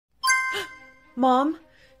Mom,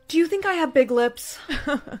 do you think I have big lips?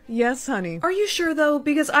 Yes, honey. Are you sure, though?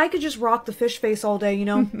 Because I could just rock the fish face all day, you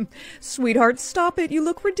know? Sweetheart, stop it. You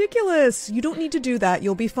look ridiculous. You don't need to do that.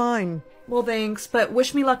 You'll be fine. Well, thanks, but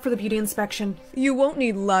wish me luck for the beauty inspection. You won't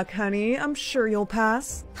need luck, honey. I'm sure you'll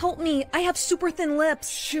pass. Help me. I have super thin lips.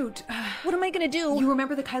 Shoot. What am I gonna do? You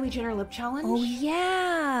remember the Kylie Jenner lip challenge? Oh,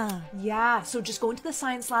 yeah. Yeah, so just go into the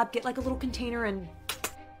science lab, get like a little container and...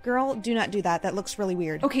 Girl, do not do that. That looks really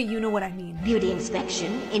weird. Okay, you know what I mean. Beauty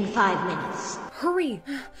inspection in 5 minutes. Hurry!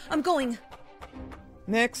 I'm going.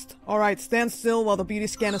 Next. Alright, stand still while the beauty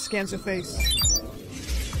scanner scans your face.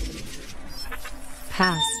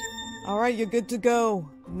 Pass. Alright, you're good to go.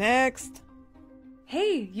 Next.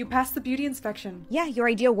 Hey, you passed the beauty inspection. Yeah, your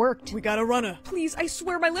idea worked. We got a runner. Please, I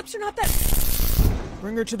swear my lips are not that...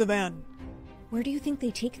 Bring her to the van. Where do you think they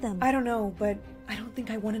take them? I don't know, but I don't think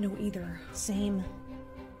I want to know either. Same.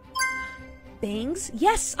 Bangs?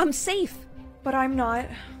 Yes, I'm safe. But I'm not.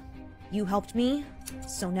 You helped me,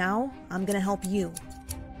 so now I'm gonna help you.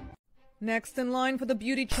 Next in line for the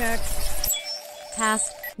beauty check.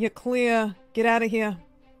 Passed. You're clear. Get out of here.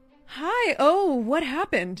 Hi, oh, what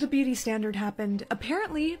happened? The beauty standard happened.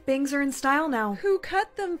 Apparently, bangs are in style now. Who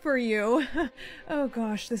cut them for you? Oh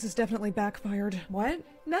gosh, this is definitely backfired. What?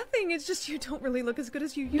 Nothing, it's just you don't really look as good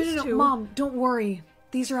as you used No, to. Mom, don't worry.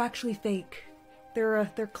 These are actually fake.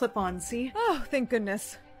 They're clip-on, see? Oh, thank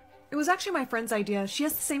goodness. It was actually my friend's idea. She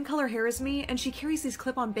has the same color hair as me, and she carries these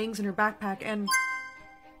clip-on bangs in her backpack, and...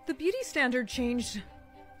 The beauty standard changed.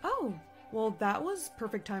 Oh, well that was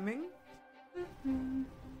perfect timing.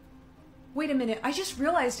 Wait a minute, I just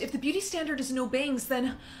realized if the beauty standard is no bangs,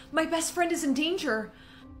 then my best friend is in danger.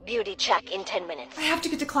 Beauty check in 10 minutes. I have to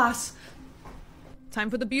get to class. Time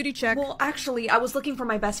for the beauty check. Well, actually, I was looking for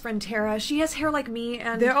my best friend Tara. She has hair like me,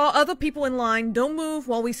 and... There are other people in line. Don't move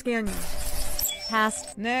while we scan you.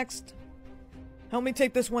 Passed. Next. Help me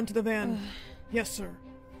take this one to the van. Yes, sir.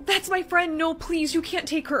 That's my friend! No, please, you can't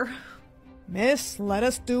take her! Miss, let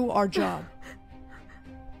us do our job.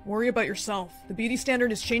 Worry about yourself. The beauty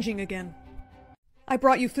standard is changing again. I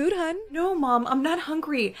brought you food, hun. No, Mom, I'm not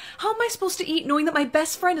hungry. How am I supposed to eat knowing that my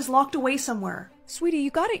best friend is locked away somewhere? Sweetie,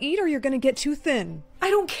 you gotta eat or you're gonna get too thin. I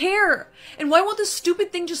don't care! And why won't this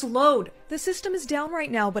stupid thing just load? The system is down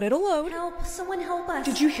right now, but it'll load. Help, someone help us.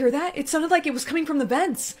 Did you hear that? It sounded like it was coming from the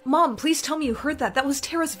vents. Mom, please tell me you heard that. That was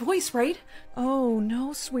Tara's voice, right? Oh,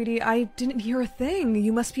 no, sweetie, I didn't hear a thing.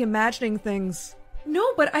 You must be imagining things.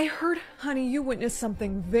 No, but I heard... Honey, you witnessed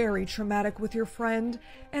something very traumatic with your friend,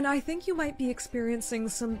 and I think you might be experiencing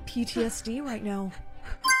some PTSD right now.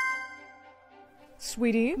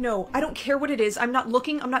 Sweetie? No, I don't care what it is. I'm not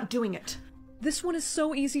looking, I'm not doing it. This one is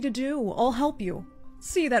so easy to do. I'll help you.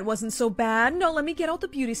 See, that wasn't so bad. Now let me get out the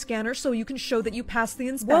beauty scanner so you can show that you passed the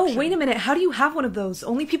inspection. Whoa, wait a minute. How do you have one of those?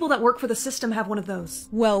 Only people that work for the system have one of those.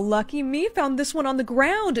 Well, lucky me, found this one on the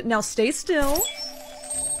ground. Now stay still.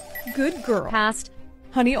 Good girl. Passed.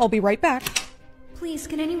 Honey, I'll be right back. Please,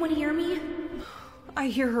 can anyone hear me? I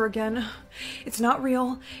hear her again. It's not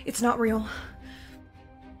real. It's not real.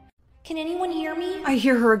 Can anyone hear me? I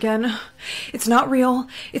hear her again. It's not real.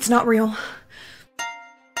 It's not real.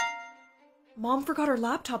 Mom forgot her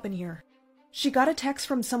laptop in here. She got a text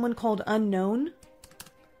from someone called Unknown.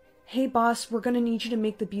 Hey boss, we're gonna need you to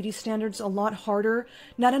make the beauty standards a lot harder.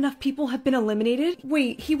 Not enough people have been eliminated.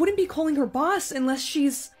 Wait, he wouldn't be calling her boss unless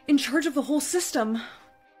she's in charge of the whole system.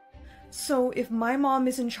 So if my mom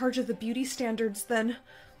is in charge of the beauty standards, then...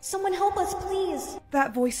 Someone help us, please.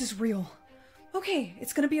 That voice is real. Okay,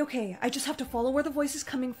 it's gonna be okay. I just have to follow where the voice is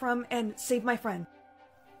coming from and save my friend.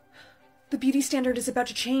 The beauty standard is about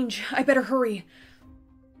to change. I better hurry.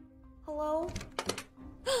 Hello?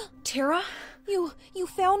 Tara? You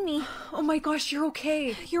found me. Oh my gosh, you're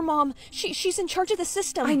okay. Your mom, she's in charge of the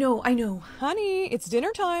system. I know. Honey, it's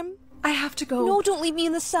dinner time. I have to go. No, don't leave me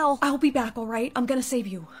in the cell. I'll be back, alright? I'm gonna save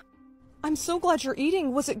you. I'm so glad you're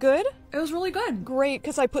eating. Was it good? It was really good. Great,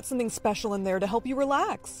 because I put something special in there to help you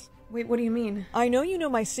relax. Wait, what do you mean? I know you know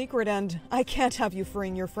my secret and I can't have you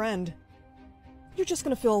freeing your friend. You're just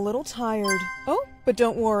gonna feel a little tired. Oh, but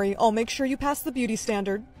don't worry, I'll make sure you pass the beauty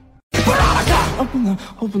standard. Veronica!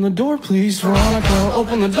 Open the door, please. Veronica,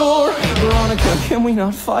 open the door. Veronica, can we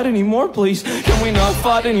not fight anymore, please? Can we not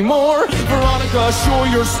fight anymore? Veronica, sure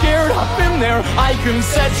you're scared. Hop in there, I can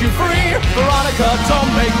set you free. Veronica,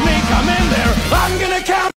 don't make me come in there. I'm gonna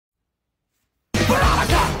count.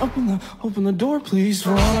 Veronica! Open the door, please.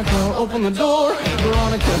 Veronica, open the door.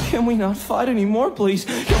 Veronica, can we not fight anymore, please?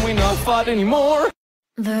 Can we not fight anymore?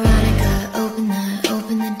 Veronica, open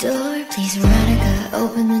the door, please. Veronica,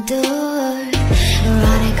 open the door.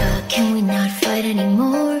 Veronica, can we not fight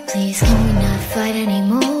anymore, please? Can we not fight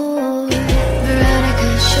anymore?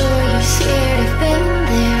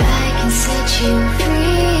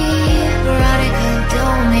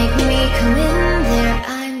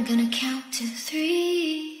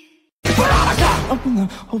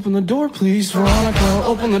 open the door, please. Veronica,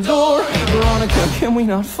 open the door. Veronica, can we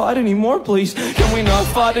not fight anymore, please? Can we not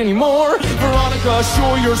fight anymore? Veronica,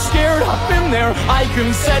 sure you're scared. I've been there. I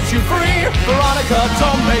can set you free. Veronica,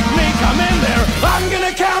 don't make me come in there. I'm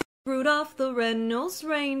gonna count. Rudolph the red-nosed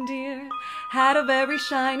reindeer had a very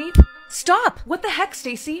shiny... Stop! What the heck,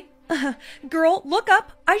 Stacy? Girl, look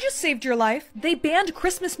up. I just saved your life. They banned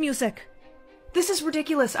Christmas music. This is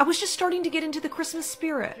ridiculous. I was just starting to get into the Christmas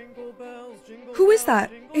spirit. Who is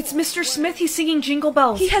that? It's Mr. Smith. He's singing Jingle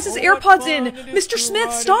Bells. He has his AirPods in. Mr.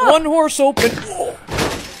 Smith, stop! One horse open.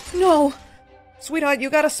 No. Sweetheart, you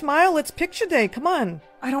gotta smile. It's picture day. Come on.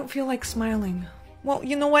 I don't feel like smiling. Well,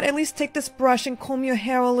 you know what? At least take this brush and comb your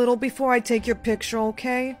hair a little before I take your picture,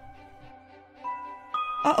 okay?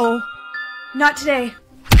 Uh-oh. Not today.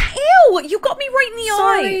 Ew! You got me right in the eye!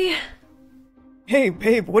 Sorry. Hey,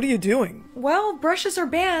 babe, what are you doing? Well, brushes are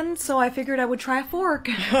banned, so I figured I would try a fork.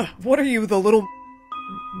 What are you, the little...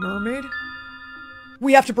 mermaid?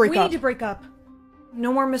 We have to break We up. need to break up.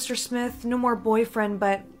 No more Mr. Smith, no more boyfriend,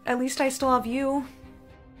 but at least I still have you.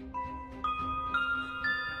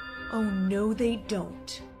 Oh, no, they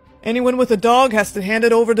don't. Anyone with a dog has to hand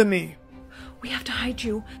it over to me. We have to hide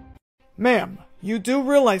you. Ma'am, you do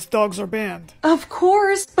realize dogs are banned. Of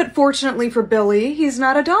course, but fortunately for Billy, he's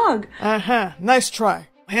not a dog. Uh-huh, nice try.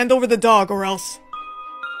 Hand over the dog or else...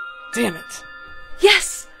 Damn it.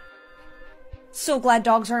 Yes! So glad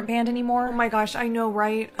dogs aren't banned anymore. Oh my gosh, I know,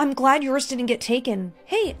 right? I'm glad yours didn't get taken.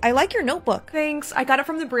 Hey, I like your notebook. Thanks, I got it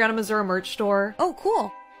from the Brianna Mizura merch store. Oh,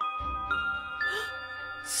 cool.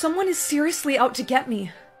 Someone is seriously out to get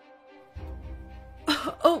me.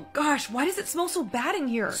 Oh gosh, why does it smell so bad in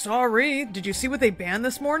here? Sorry, did you see what they banned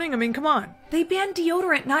this morning? I mean, come on. They banned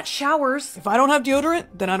deodorant, not showers. If I don't have deodorant,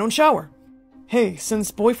 then I don't shower. Hey,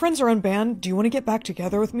 since boyfriends are unbanned, do you want to get back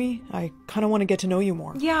together with me? I kind of want to get to know you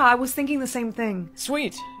more. Yeah, I was thinking the same thing.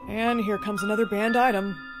 Sweet. And here comes another banned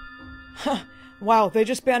item. Wow, they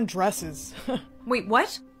just banned dresses. Wait,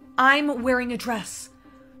 what? I'm wearing a dress.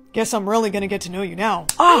 Guess I'm really gonna get to know you now.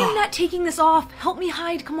 I am not taking this off. Help me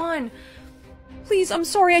hide, come on. Please, I'm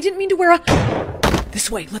sorry, I didn't mean to wear a...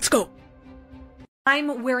 This way, let's go.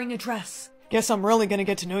 I'm wearing a dress. Guess I'm really gonna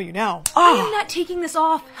get to know you now. I am not taking this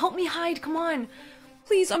off. Help me hide, come on.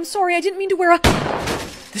 Please, I'm sorry, I didn't mean to wear a...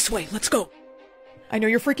 This way, let's go. I know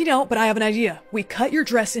you're freaking out, but I have an idea. We cut your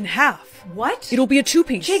dress in half. What? It'll be a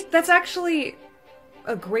two-piece. Jake, that's actually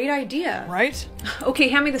a great idea. Right? Okay,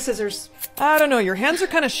 hand me the scissors. I don't know, your hands are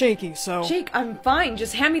kind of shaky, so... Jake, I'm fine.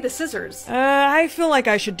 Just hand me the scissors. I feel like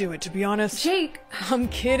I should do it, to be honest. Jake. I'm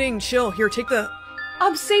kidding, chill. Here, take the...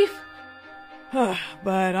 I'm safe.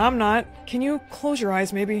 But I'm not. Can you close your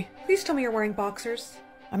eyes, maybe? Please tell me you're wearing boxers.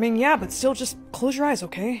 I mean, yeah, but still just close your eyes,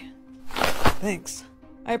 okay? Thanks.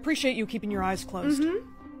 I appreciate you keeping your eyes closed.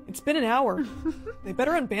 It's been an hour. They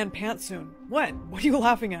better unban pants soon. What? What are you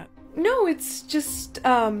laughing at? No, it's just,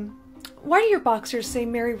 why do your boxers say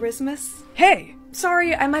Merry Christmas? Hey!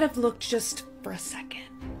 Sorry, I might have looked just for a second.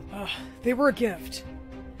 They were a gift.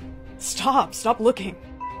 Stop looking.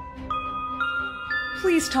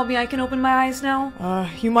 Please tell me I can open my eyes now.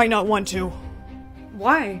 You might not want to.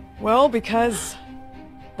 Why? Well, because...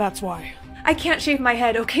 that's why. I can't shave my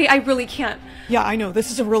head, okay? I really can't. Yeah, I know, this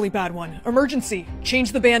is a really bad one. Emergency!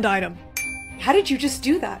 Change the banned item. How did you just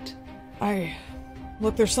do that?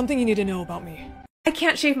 Look, there's something you need to know about me. I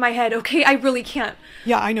can't shave my head, okay? I really can't.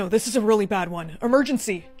 Yeah, I know, this is a really bad one.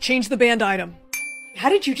 Emergency! Change the banned item. How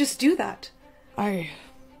did you just do that?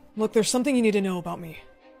 Look, there's something you need to know about me.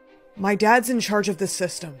 My dad's in charge of this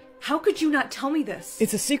system. How could you not tell me this?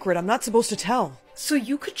 It's a secret, I'm not supposed to tell. So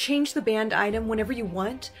you could change the banned item whenever you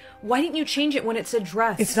want? Why didn't you change it when it said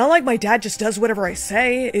dress? It's not like my dad just does whatever I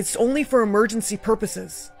say. It's only for emergency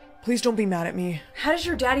purposes. Please don't be mad at me. How does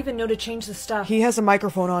your dad even know to change the stuff? He has a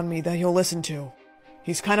microphone on me that he'll listen to.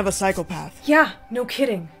 He's kind of a psychopath. Yeah, no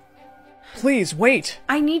kidding. Please, wait.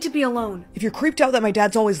 I need to be alone. If you're creeped out that my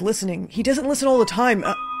dad's always listening, he doesn't listen all the time.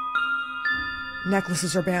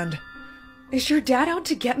 Necklaces are banned. Is your dad out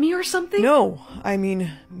to get me or something? No, I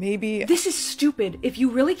mean, maybe... This is stupid. If you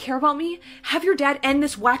really care about me, have your dad end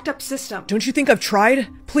this whacked up system. Don't you think I've tried?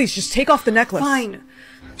 Please, just take off the necklace. Fine.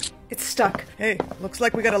 It's stuck. Hey, looks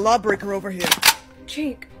like we got a lawbreaker over here.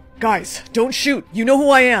 Jake. Guys, don't shoot. You know who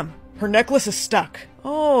I am. Her necklace is stuck.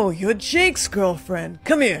 Oh, you're Jake's girlfriend.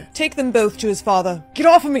 Come here. Take them both to his father. Get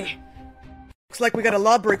off of me! Looks like we got a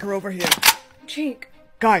lawbreaker over here. Jake.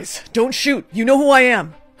 Guys, don't shoot. You know who I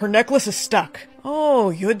am. Her necklace is stuck. Oh,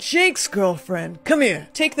 you're Jake's girlfriend. Come here.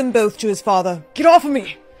 Take them both to his father. Get off of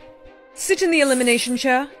me! Sit in the elimination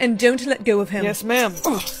chair and don't let go of him. Yes, ma'am.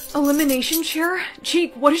 Elimination chair?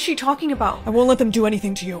 Jake, what is she talking about? I won't let them do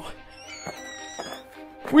anything to you.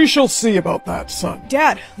 We shall see about that, son.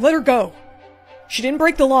 Dad, let her go. She didn't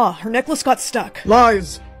break the law. Her necklace got stuck.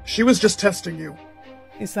 Lies. She was just testing you.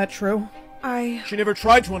 Is that true? She never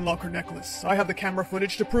tried to unlock her necklace. I have the camera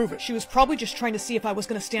footage to prove it. She was probably just trying to see if I was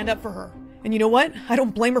gonna stand up for her. And you know what? I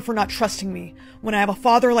don't blame her for not trusting me, when I have a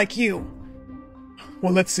father like you.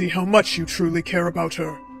 Well, let's see how much you truly care about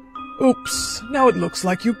her. Oops, now it looks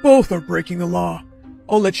like you both are breaking the law.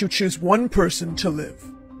 I'll let you choose one person to live.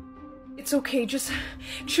 It's okay, just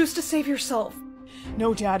choose to save yourself.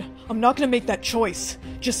 No, Dad, I'm not gonna make that choice.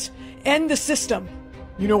 Just end the system.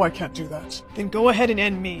 You know I can't do that. Then go ahead and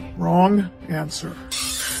end me. Wrong answer.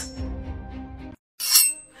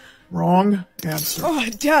 Wrong answer. Oh,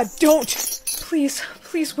 Dad, don't! Please,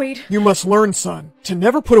 please wait. You must learn, son, to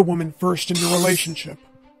never put a woman first in your relationship.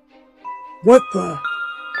 What the?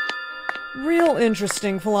 Real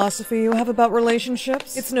interesting philosophy you have about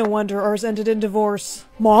relationships. It's no wonder ours ended in divorce.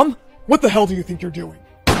 Mom? What the hell do you think you're doing?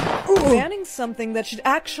 Banning something that should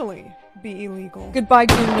actually be illegal. Goodbye,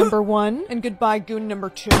 goon number 1, and goodbye, goon number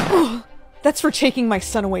 2. That's for taking my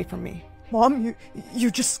son away from me. Mom,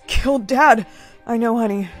 you just killed Dad. I know,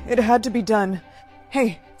 honey. It had to be done.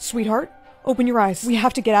 Hey, sweetheart, open your eyes. We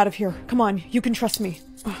have to get out of here. Come on, you can trust me.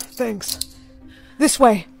 Thanks. This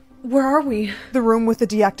way. Where are we? The room with the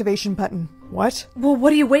deactivation button. What? Well,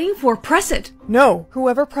 what are you waiting for? Press it! No.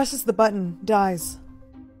 Whoever presses the button dies.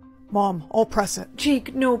 Mom, I'll press it.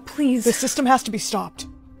 Jake, no, please. The system has to be stopped.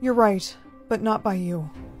 You're right, but not by you.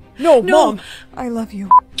 No, Mom! I love you.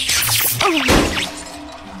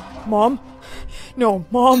 Mom? No,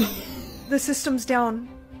 Mom! The system's down.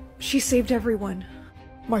 She saved everyone.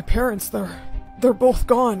 My parents, they're both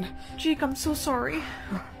gone. Jake, I'm so sorry.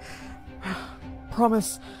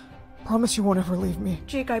 Promise you won't ever leave me.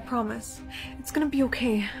 Jake, I promise. It's gonna be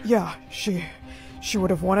okay. Yeah, she would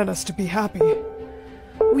have wanted us to be happy.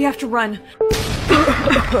 We have to run.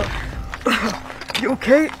 You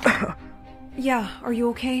okay? Yeah, are you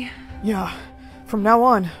okay? Yeah. From now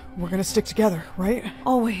on, we're gonna stick together, right?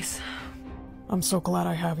 Always. I'm so glad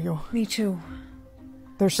I have you. Me too.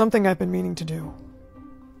 There's something I've been meaning to do.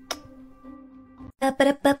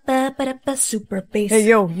 Super bass. Hey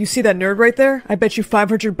yo, you see that nerd right there? I bet you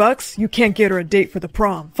 $500 you can't get her a date for the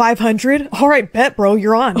prom. 500? Alright, bet bro,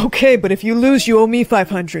 you're on. Okay, but if you lose, you owe me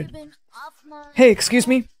 500. Hey, excuse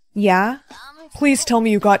me? Yeah? Please tell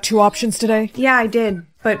me you got 2 options today. Yeah, I did.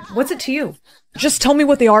 But what's it to you? Just tell me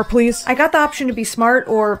what they are, please. I got the option to be smart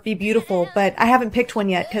or be beautiful, but I haven't picked one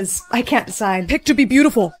yet, cause I can't decide. Pick to be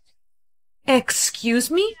beautiful.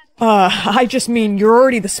 Excuse me? I just mean you're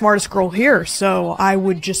already the smartest girl here, so I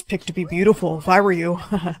would just pick to be beautiful if I were you.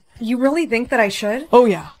 You really think that I should? Oh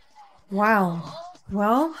yeah. Wow.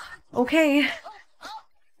 Well, okay.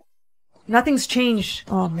 Nothing's changed.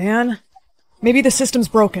 Oh man. Maybe the system's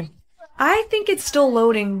broken. I think it's still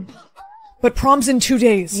loading. But prom's in 2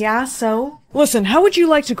 days. Yeah, so? Listen, how would you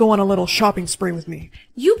like to go on a little shopping spree with me?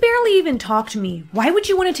 You barely even talk to me. Why would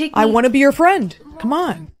you want to take me? I want to be your friend. Come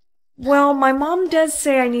on. Well, my mom does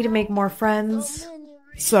say I need to make more friends.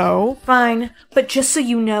 So? Fine, but just so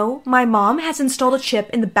you know, my mom has installed a chip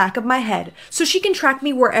in the back of my head, so she can track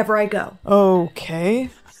me wherever I go. Okay.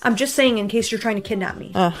 I'm just saying in case you're trying to kidnap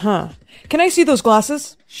me. Uh-huh. Can I see those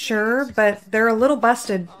glasses? Sure, but they're a little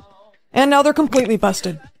busted. And now they're completely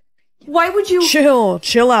busted. Why would you—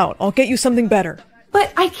 Chill out. I'll get you something better.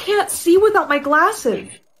 But I can't see without my glasses.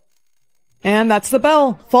 And that's the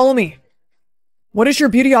bell. Follow me. What does your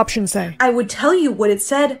beauty option say? I would tell you what it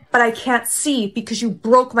said, but I can't see because you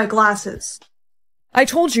broke my glasses. I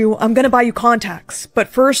told you I'm gonna buy you contacts, but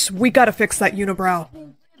first we gotta fix that unibrow.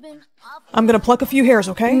 I'm gonna pluck a few hairs,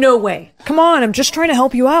 okay? No way. Come on, I'm just trying to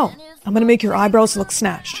help you out. I'm gonna make your eyebrows look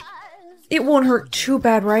snatched. It won't hurt too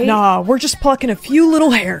bad, right? Nah, we're just plucking a few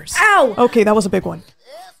little hairs. Ow! Okay, that was a big one.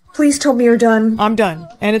 Please tell me you're done. I'm done,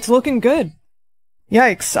 and it's looking good.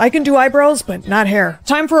 Yikes, I can do eyebrows, but not hair.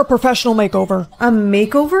 Time for a professional makeover. A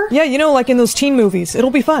makeover? Yeah, you know, like in those teen movies.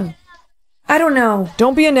 It'll be fun. I don't know.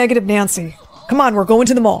 Don't be a negative Nancy. Come on, we're going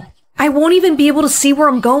to the mall. I won't even be able to see where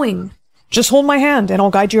I'm going. Just hold my hand, and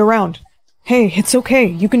I'll guide you around. Hey, it's okay.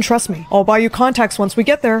 You can trust me. I'll buy you contacts once we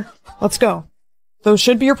get there. Let's go. Those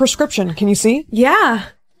should be your prescription. Can you see? Yeah.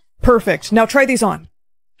 Perfect. Now try these on.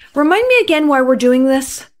 Remind me again why we're doing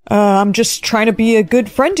this. I'm just trying to be a good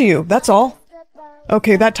friend to you. That's all.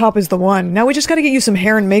 Okay, that top is the one. Now we just gotta get you some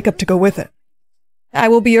hair and makeup to go with it. I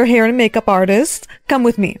will be your hair and makeup artist. Come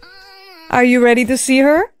with me. Are you ready to see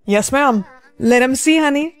her? Yes, ma'am. Let 'em see,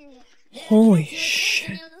 honey. Holy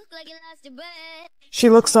shit. She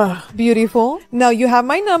looks, beautiful. Now you have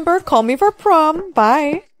my number. Call me for prom.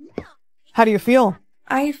 Bye. How do you feel?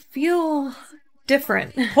 I feel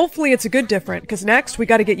different. Hopefully it's a good different, because next we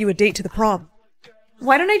gotta get you a date to the prom.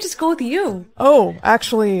 Why don't I just go with you? Oh,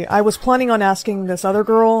 actually, I was planning on asking this other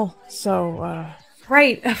girl, so,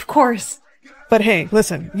 Right, of course. But hey,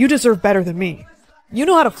 listen, you deserve better than me. You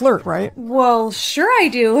know how to flirt, right? Well, sure I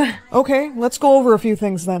do. Okay, let's go over a few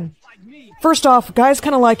things then. First off, guys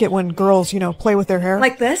kinda like it when girls, play with their hair.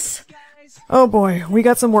 Like this? Oh boy, we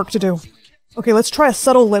got some work to do. Okay, let's try a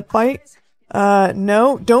subtle lip bite.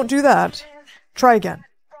 No, don't do that. Try again.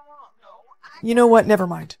 You know what? Never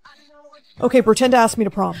mind. Okay, pretend to ask me to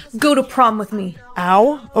prom. Go to prom with me.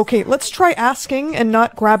 Ow. Okay, let's try asking and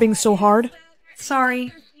not grabbing so hard.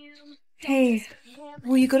 Sorry. Hey,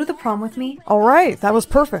 will you go to the prom with me? Alright, that was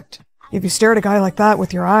perfect. If you stare at a guy like that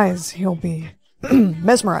with your eyes, he'll be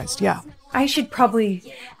mesmerized, yeah. I should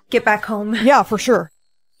probably get back home. Yeah, for sure.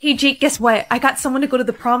 Hey, Jake, guess what? I got someone to go to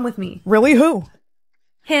the prom with me. Really? Who?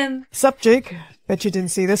 Him. Sup, Jake? Bet you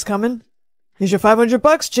didn't see this coming. Here's your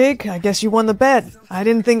 $500, Jake. I guess you won the bet. I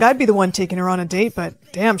didn't think I'd be the one taking her on a date, but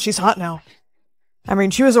damn, she's hot now. I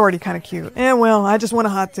mean, she was already kind of cute. Well, I just want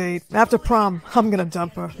a hot date. After prom, I'm gonna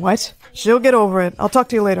dump her. What? She'll get over it. I'll talk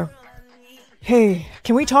to you later. Hey,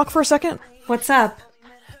 can we talk for a second? What's up?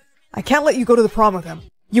 I can't let you go to the prom with him.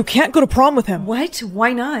 You can't go to prom with him. What?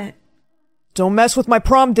 Why not? Don't mess with my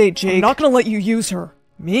prom date, Jake. I'm not gonna let you use her.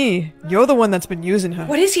 Me? You're the one that's been using her.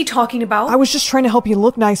 What is he talking about? I was just trying to help you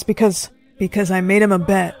look nice because I made him a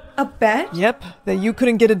bet. A bet? Yep, that you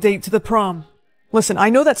couldn't get a date to the prom. Listen, I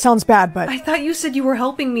know that sounds bad, but I thought you said you were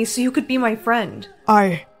helping me so you could be my friend.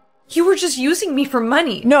 I... You were just using me for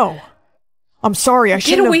money. No. I'm sorry, I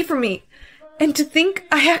shouldn't Get have... away from me. And to think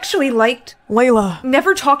I actually liked... Layla.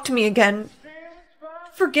 Never talk to me again.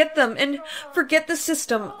 Forget them and forget the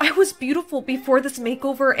system. I was beautiful before this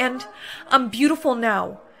makeover and I'm beautiful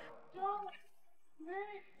now.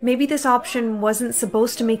 Maybe this option wasn't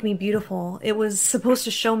supposed to make me beautiful. It was supposed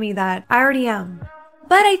to show me that I already am.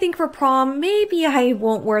 But I think for prom, maybe I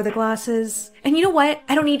won't wear the glasses. And you know what?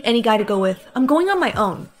 I don't need any guy to go with. I'm going on my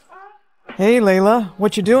own. Hey, Layla,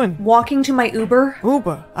 what you doing? Walking to my Uber.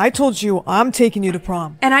 Uber. I told you I'm taking you to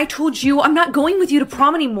prom. And I told you I'm not going with you to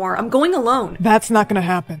prom anymore. I'm going alone. That's not gonna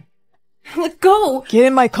happen. Let go! Get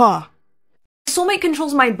in my car. Soulmate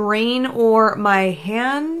controls my brain or my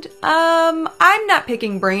hand. I'm not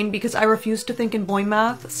picking brain because I refuse to think in boy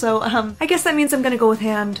math, so, I guess that means I'm gonna go with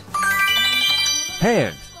hand.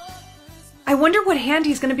 Hand. I wonder what hand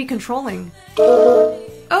he's gonna be controlling.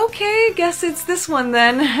 Okay, guess it's this one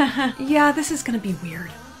then. Yeah, this is gonna be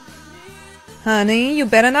weird. Honey, you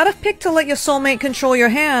better not have picked to let your soulmate control your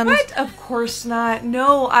hand. What? Of course not.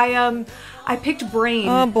 No, I picked brain.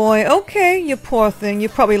 Oh boy, okay, you poor thing. You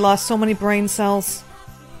probably lost so many brain cells.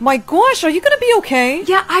 My gosh, are you gonna be okay?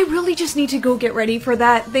 Yeah, I really just need to go get ready for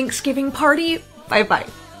that Thanksgiving party. Bye-bye.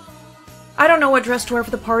 I don't know what dress to wear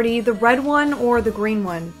for the party, the red one or the green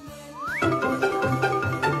one.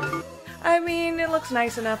 I mean, it looks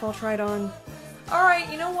nice enough, I'll try it on. Alright,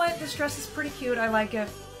 you know what? This dress is pretty cute, I like it.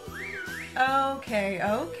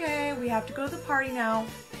 Okay, we have to go to the party now.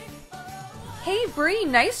 Hey, Bree,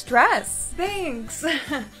 nice dress. Thanks.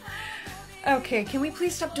 Okay, can we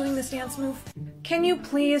please stop doing this dance move? Can you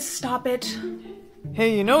please stop it?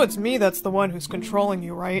 Hey, you know it's me that's the one who's controlling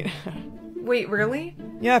you, right? Wait, really?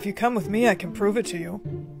 Yeah, if you come with me, I can prove it to you.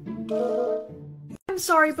 I'm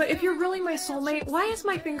sorry, but if you're really my soulmate, why is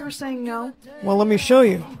my finger saying no? Well, let me show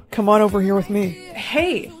you. Come on over here with me.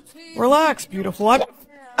 Hey! Relax, beautiful.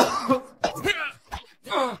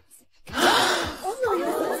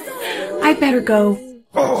 I better go.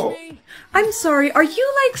 I'm sorry, are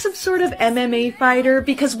you like some sort of MMA fighter?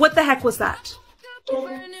 Because what the heck was that?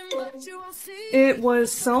 It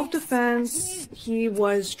was self-defense. He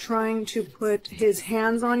was trying to put his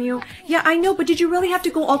hands on you. Yeah, I know, but did you really have to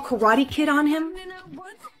go all Karate Kid on him?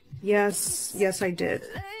 Yes, I did.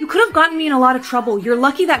 You could have gotten me in a lot of trouble. You're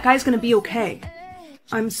lucky that guy's gonna be okay.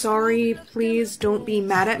 I'm sorry, please don't be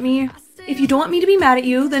mad at me. If you don't want me to be mad at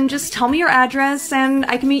you, then just tell me your address and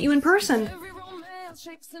I can meet you in person.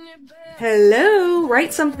 Hello,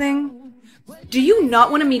 write something. Do you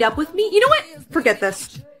not want to meet up with me? You know what? Forget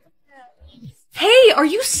this. Hey, are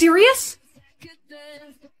you serious?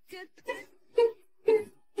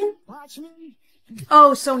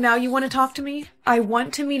 Oh, so now you want to talk to me? I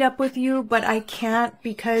want to meet up with you, but I can't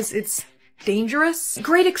because it's dangerous.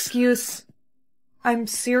 Great excuse. I'm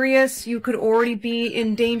serious, you could already be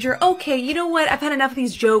in danger. Okay, you know what? I've had enough of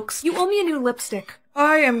these jokes. You owe me a new lipstick.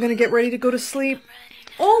 I am gonna get ready to go to sleep.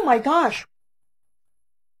 Oh my gosh.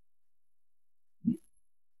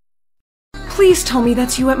 Please tell me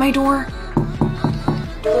that's you at my door.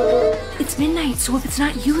 It's midnight, so if it's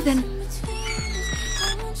not you, then...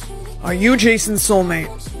 Are you Jason's soulmate?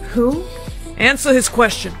 Who? Answer his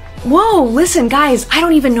question. Whoa, listen, guys, I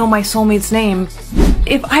don't even know my soulmate's name.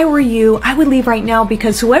 If I were you, I would leave right now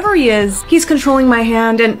because whoever he is, he's controlling my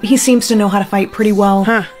hand and he seems to know how to fight pretty well.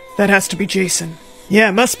 Huh, that has to be Jason. Yeah,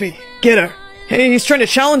 it must be. Get her. Hey, he's trying to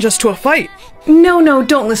challenge us to a fight. No,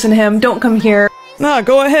 don't listen to him. Don't come here. Nah,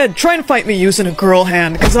 go ahead. Try and fight me using a girl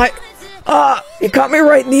hand, cause you caught me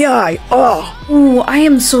right in the eye. Oh. Ooh, I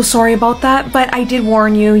am so sorry about that, but I did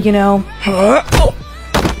warn you, you know. Huh?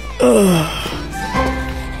 Oh.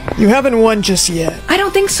 You haven't won just yet. I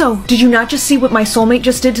don't think so. Did you not just see what my soulmate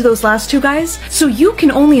just did to those last two guys? So you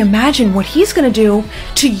can only imagine what he's gonna do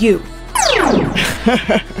to you.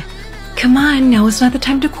 Come on, now is not the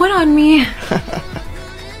time to quit on me.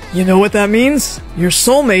 You know what that means? Your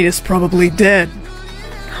soulmate is probably dead.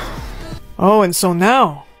 Oh, and so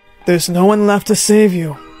now, there's no one left to save you.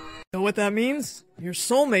 You know what that means? Your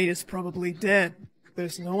soulmate is probably dead.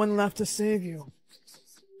 There's no one left to save you.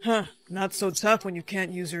 Huh, not so tough when you can't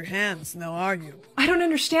use your hands, now are you? I don't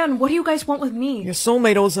understand. What do you guys want with me? Your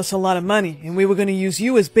soulmate owes us a lot of money, and we were gonna use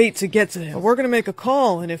you as bait to get to him. But we're gonna make a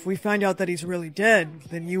call, and if we find out that he's really dead,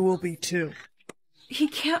 then you will be too. He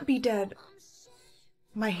can't be dead.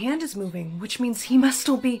 My hand is moving, which means he must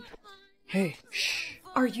still be... Hey, shh.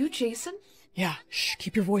 Are you Jason? Yeah, shh,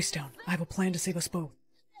 keep your voice down. I have a plan to save us both.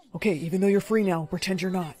 Okay, even though you're free now, pretend you're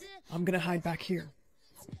not. I'm gonna hide back here.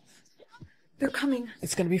 They're coming.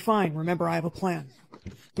 It's gonna be fine. Remember, I have a plan.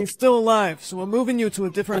 He's still alive, so I'm moving you to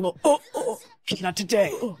a different not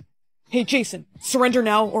today. Hey, Jason, surrender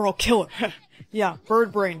now or I'll kill her. Yeah,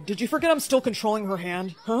 bird brain. Did you forget I'm still controlling her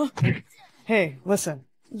hand? Huh? Hey, listen.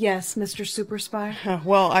 Yes, Mr. Super Spy.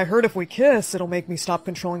 Well, I heard if we kiss, it'll make me stop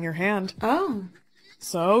controlling your hand. Oh.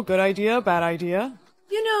 So, good idea, bad idea?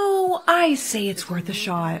 You know, I say it's worth a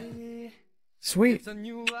shot. Sweet.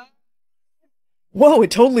 Whoa,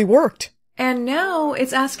 it totally worked. And now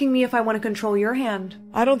it's asking me if I want to control your hand.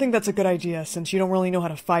 I don't think that's a good idea, since you don't really know how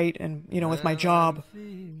to fight, and, you know, with my job.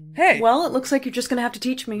 Hey! Well, it looks like you're just gonna have to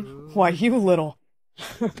teach me. Why, you little.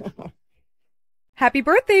 Happy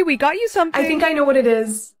birthday, we got you something. I think I know what it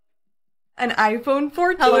is. An iPhone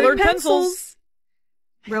 14. Colored pencils.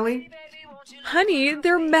 Really? Honey,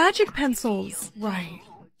 they're magic pencils. Right.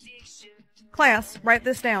 Class, write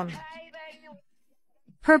this down.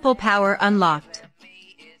 Purple power unlocked.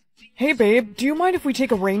 Hey babe, do you mind if we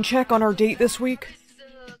take a rain check on our date this week?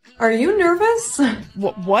 Are you nervous?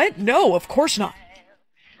 What? No, of course not.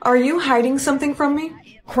 Are you hiding something from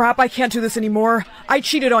me? Crap, I can't do this anymore. I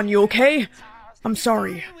cheated on you, okay? I'm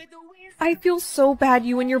sorry. I feel so bad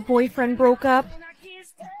you and your boyfriend broke up.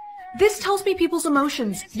 This tells me people's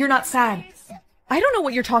emotions. You're not sad. I don't know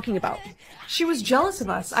what you're talking about. She was jealous of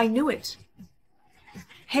us. I knew it.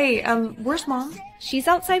 Hey, where's Mom? She's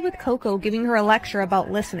outside with Coco giving her a lecture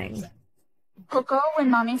about listening. Coco, when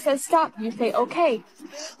Mommy says stop, you say okay.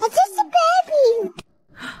 It's just a baby!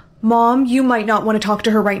 Mom, you might not want to talk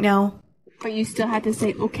to her right now. But you still have to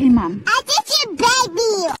say okay, Mom. I just a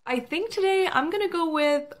baby! I think today I'm gonna go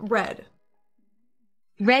with red.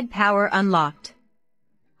 Red power unlocked.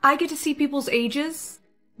 I get to see people's ages.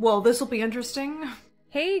 Well, this'll be interesting.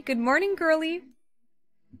 Hey, good morning, girlie.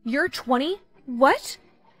 You're 20? What?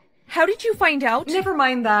 How did you find out? Never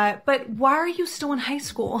mind that, but why are you still in high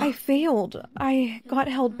school? I failed. I got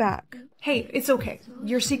held back. Hey, it's okay.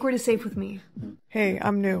 Your secret is safe with me. Hey,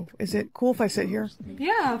 I'm new. Is it cool if I sit here?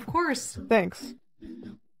 Yeah, of course. Thanks.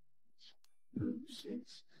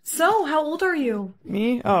 So, how old are you?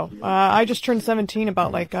 Me? Oh, I just turned 17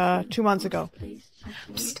 about 2 months ago.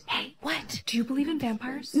 Psst, hey, what? Do you believe in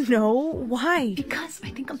vampires? No, why? Because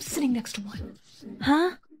I think I'm sitting next to one.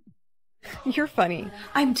 Huh? You're funny.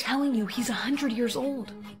 I'm telling you, he's 100 years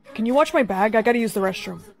old. Can you watch my bag? I gotta use the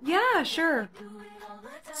restroom. Yeah, sure.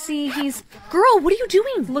 See, he's... Girl, what are you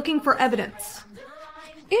doing? Looking for evidence.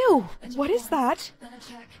 Ew, what is that?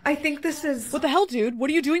 I think this is... What the hell, dude?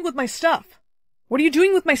 What are you doing with my stuff? What are you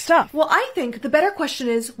doing with my stuff? Well, I think the better question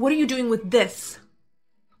is, what are you doing with this?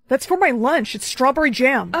 That's for my lunch. It's strawberry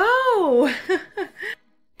jam. Oh!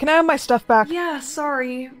 Can I have my stuff back? Yeah,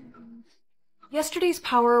 sorry. Yesterday's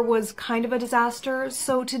power was kind of a disaster,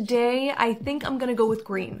 so today I think I'm gonna go with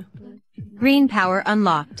green. Green power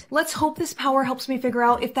unlocked. Let's hope this power helps me figure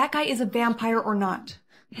out if that guy is a vampire or not.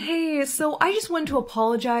 Hey, so I just wanted to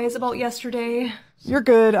apologize about yesterday. You're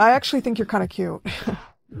good. I actually think you're kind of cute.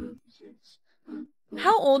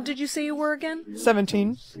 How old did you say you were again?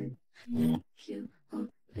 17.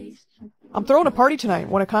 I'm throwing a party tonight.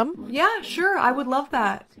 Want to come? Yeah, sure. I would love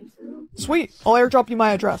that. Sweet. I'll airdrop you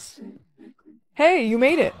my address. Hey, you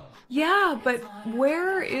made it. Yeah, but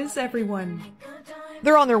where is everyone?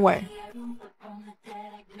 They're on their way.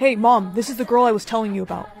 Hey, Mom, this is the girl I was telling you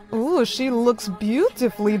about. Ooh, she looks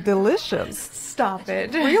beautifully delicious. Stop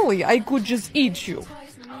it. Really, I could just eat you.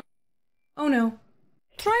 Oh no.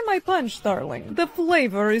 Try my punch, darling. The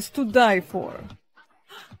flavor is to die for.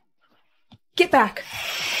 Get back.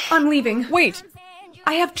 I'm leaving. Wait.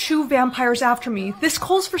 I have 2 vampires after me. This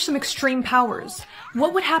calls for some extreme powers.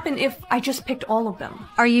 What would happen if I just picked all of them?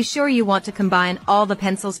 Are you sure you want to combine all the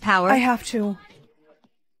pencil's power? I have to.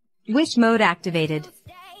 Wish mode activated.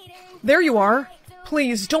 There you are.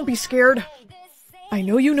 Please, don't be scared. I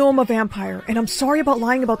know you know I'm a vampire, and I'm sorry about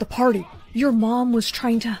lying about the party. Your mom was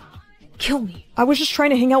trying to kill me. I was just trying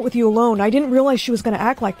to hang out with you alone. I didn't realize she was going to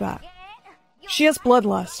act like that. She has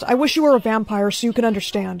bloodlust. I wish you were a vampire so you can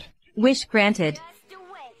understand. Wish granted.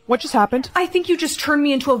 What just happened? I think you just turned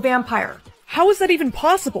me into a vampire. How is that even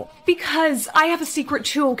possible? Because I have a secret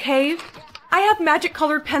too, okay? I have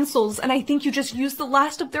magic-colored pencils, and I think you just used the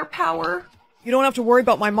last of their power. You don't have to worry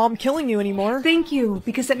about my mom killing you anymore. Thank you,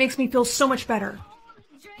 because that makes me feel so much better.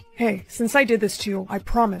 Hey, since I did this to you, I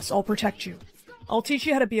promise I'll protect you. I'll teach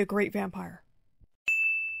you how to be a great vampire.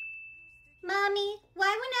 Mommy,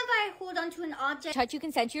 why whenever I hold onto an object touch, you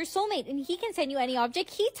can send to your soulmate, and he can send you any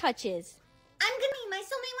object he touches. I'm gonna my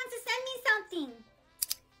soulmate wants to send me something.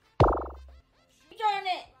 Darn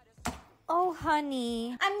it. Oh,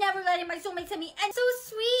 honey. I'm never letting my soulmate send me, and so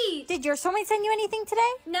sweet. Did your soulmate send you anything today?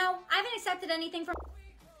 No, I haven't accepted anything from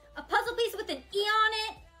a puzzle piece with an E on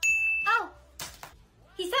it. Oh,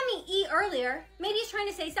 he sent me E earlier. Maybe he's trying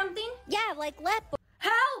to say something? Yeah, like let.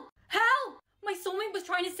 Help! Help! My soulmate was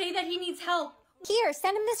trying to say that he needs help. Here,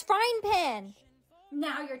 send him this frying pan.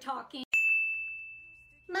 Now you're talking.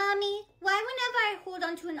 Mommy, why whenever I hold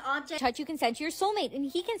onto an object touch, you can send to your soulmate, and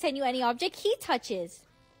he can send you any object he touches.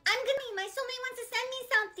 I'm gonna my soulmate wants to send me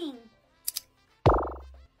something.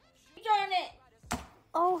 Darn it.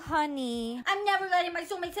 Oh, honey. I'm never letting my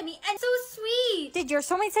soulmate send me, and so sweet. Did your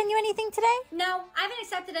soulmate send you anything today? No, I haven't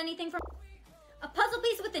accepted anything from a puzzle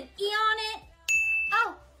piece with an E on it.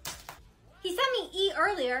 Oh, he sent me E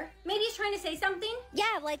earlier. Maybe he's trying to say something?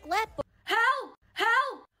 Yeah, like let. Help!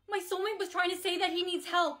 Help! My soulmate was trying to say that he needs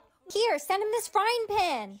help. Here, send him this frying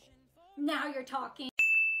pan. Now you're talking.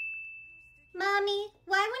 Mommy,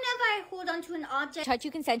 why whenever I hold onto an object touch,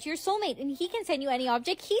 you can send to your soulmate, and he can send you any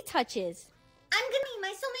object he touches. I'm gonna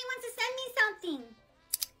my soulmate wants to send me something.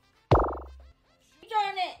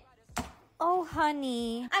 Darn it. Oh,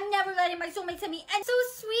 honey. I'm never letting my soulmate send me, and so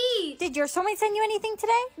sweet. Did your soulmate send you anything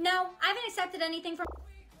today? No, I haven't accepted anything from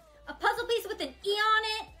a puzzle piece with an E on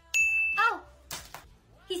it. Oh,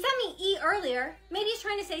 he sent me E earlier. Maybe he's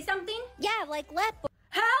trying to say something? Yeah, like let.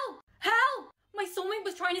 Help! Help! My soulmate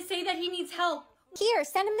was trying to say that he needs help. Here,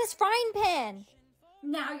 send him this frying pan.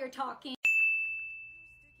 Now you're talking.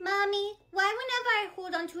 Mommy, why whenever I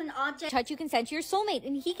hold onto an object touch, you can send to your soulmate,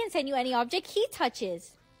 and he can send you any object he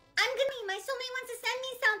touches. I'm gonna my soulmate wants to send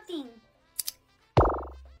me something.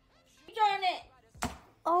 Darn it.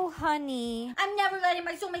 Oh, honey. I'm never letting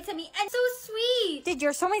my soulmate send me, and so sweet. Did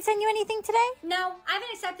your soulmate send you anything today? No, I haven't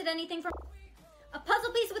accepted anything from a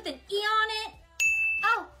puzzle piece with an E on it.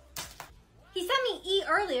 Oh, he sent me E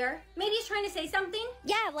earlier. Maybe he's trying to say something?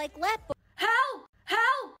 Yeah, like let. Help!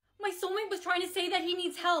 Help! My soulmate was trying to say that he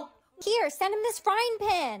needs help. Here, send him this frying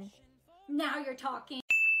pan. Now you're talking.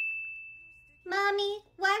 Mommy,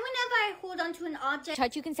 why whenever I hold onto an object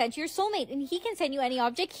touch, you can send to your soulmate, and he can send you any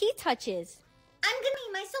object he touches. I'm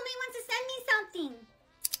gonna my soulmate wants to send me something.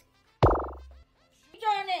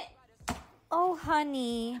 Darn it. Oh,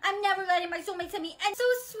 honey. I'm never letting my soulmate send me, and so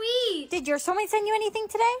sweet. Did your soulmate send you anything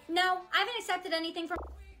today? No, I haven't accepted anything from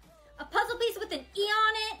a puzzle piece with an E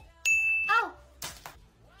on it. Oh,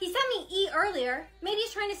 he sent me E earlier. Maybe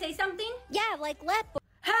he's trying to say something? Yeah, like let.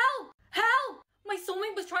 Help! Help! My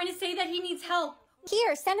soulmate was trying to say that he needs help.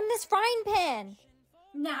 Here, send him this frying pan.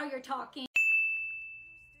 Now you're talking.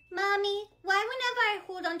 Mommy, why whenever I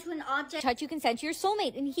hold onto an object touch, you can send to your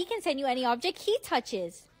soulmate, and he can send you any object he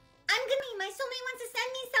touches. I'm gonna my soulmate wants to send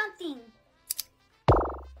me something.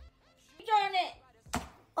 Darn it.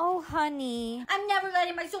 Oh, honey. I'm never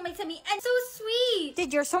letting my soulmate send me, and so sweet.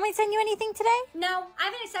 Did your soulmate send you anything today? No, I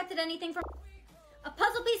haven't accepted anything from a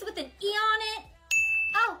puzzle piece with an E on it.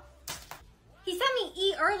 Oh, he sent me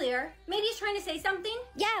E earlier. Maybe he's trying to say something?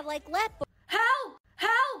 Yeah, like let. Help!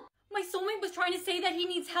 Help! My soulmate was trying to say that he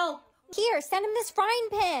needs help. Here, send him this frying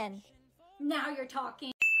pan. Now you're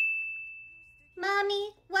talking.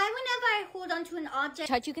 Mommy, why whenever I hold onto an object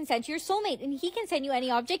touch, you can send to your soulmate, and he can send you any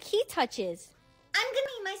object he touches. I'm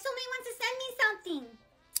gonna my soulmate wants to send me something.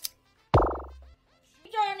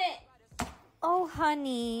 Darn it. Oh,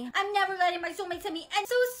 honey. I'm never letting my soulmate send me, and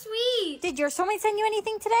so sweet. Did your soulmate send you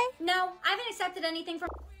anything today? No, I haven't accepted anything from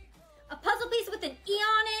a puzzle piece with an E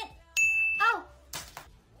on it. Oh,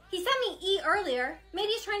 he sent me E earlier. Maybe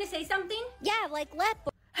he's trying to say something? Yeah, like let.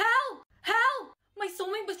 Help! Help! My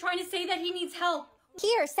soulmate was trying to say that he needs help.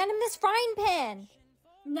 Here, send him this frying pan.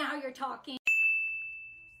 Now you're talking.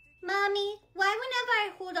 Mommy, why whenever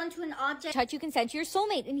I hold onto an object Touch you can send to your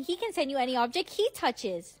soulmate, and he can send you any object he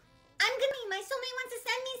touches. I'm gonna my soulmate wants to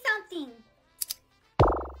send me something.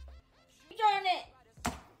 Darn it!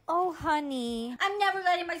 Oh, honey. I'm never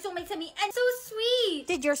letting my soulmate send me, and so sweet.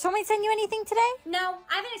 Did your soulmate send you anything today? No,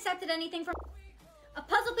 I haven't accepted anything from a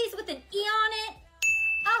puzzle piece with an E on it.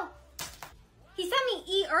 Oh, he sent me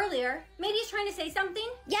E earlier. Maybe he's trying to say something?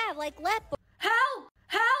 Yeah, like let. Help!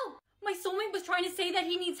 Help! My soulmate was trying to say that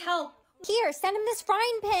he needs help. Here, send him this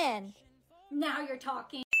frying pan. Now you're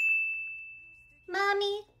talking.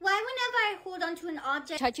 Mommy, why whenever I hold onto an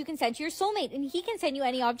object Touch you can send to your soulmate, and he can send you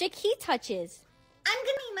any object he touches. I'm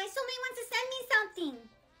gonna my soulmate wants to send me something.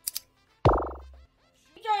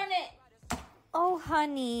 Darn it! Oh,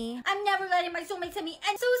 honey. I'm never letting my soulmate send me,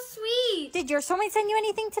 and so sweet. Did your soulmate send you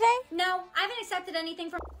anything today? No, I haven't accepted anything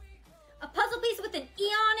from a puzzle piece with an E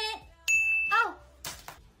on it. Oh,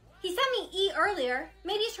 he sent me E earlier.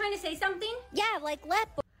 Maybe he's trying to say something? Yeah, like let.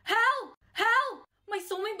 Help! Help! My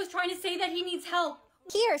soulmate was trying to say that he needs help.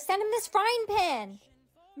 Here, send him this frying pan.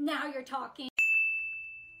 Now you're talking.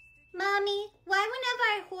 Mommy, why whenever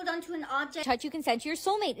I hold onto an object Touch you can send to your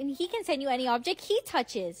soulmate, and he can send you any object he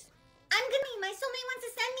touches. I'm gonna my soulmate wants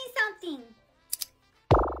to send me something.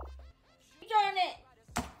 Darn it!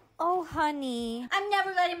 Oh, honey. I'm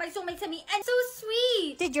never letting my soulmate send me, and so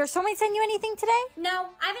sweet. Did your soulmate send you anything today? No,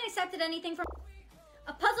 I haven't accepted anything from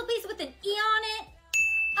a puzzle piece with an E on it.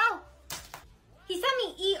 Oh, he sent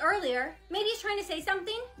me E earlier. Maybe he's trying to say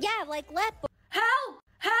something? Yeah, like let. Help!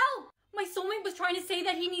 Help! My soulmate was trying to say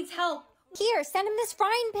that he needs help. Here, send him this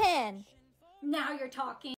frying pan. Now you're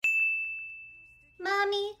talking.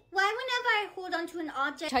 Mommy, why whenever I hold onto an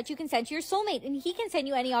object Touch you can send to your soulmate, and he can send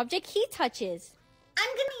you any object he touches. I'm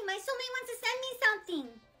gonna my soulmate wants to send me something.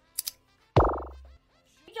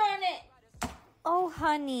 Darn it! Oh,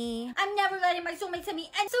 honey. I'm never letting my soulmate send me,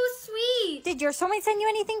 and so sweet. Did your soulmate send you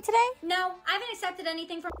anything today? No, I haven't accepted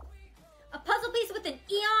anything from a puzzle piece with an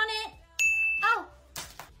E on it. Oh,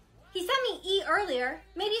 he sent me E earlier.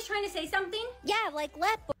 Maybe he's trying to say something? Yeah, like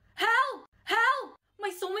let. Help! Help! My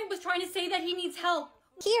soulmate was trying to say that he needs help.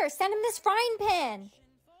 Here, send him this frying pan.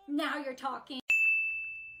 Now you're talking.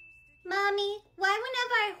 Mommy, why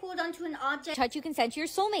whenever I hold onto an object Touch you can send to your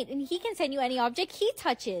soulmate, and he can send you any object he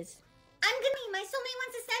touches. I'm gonna my soulmate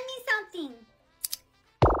wants to send me something.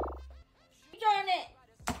 Darn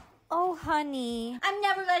it! Oh, honey. I'm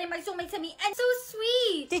never letting my soulmate send me, and so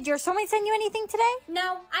sweet. Did your soulmate send you anything today?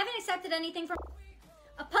 No, I haven't accepted anything from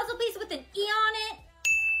a puzzle piece with an E on it.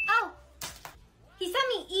 Oh, he sent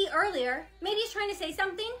me E earlier. Maybe he's trying to say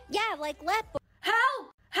something? Yeah, like let.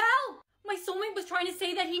 Help! Help! My soulmate was trying to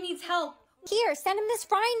say that he needs help. Here, send him this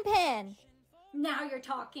frying pan. Now you're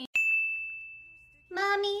talking.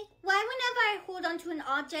 Mommy, why whenever I hold onto an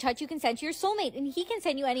object Touch you can send to your soulmate, and he can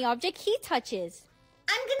send you any object he touches.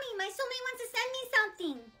 I'm gonna my soulmate wants to send me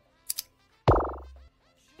something.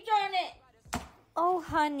 Darn it! Oh,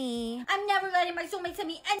 honey. I'm never letting my soulmate send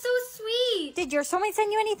me, and so sweet. Did your soulmate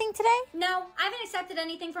send you anything today? No, I haven't accepted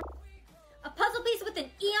anything from a puzzle piece with an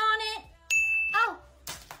E on it. Oh,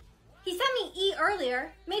 he sent me E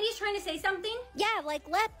earlier. Maybe he's trying to say something? Yeah, like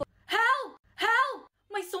let. Help! Help!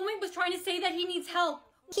 My soulmate was trying to say that he needs help.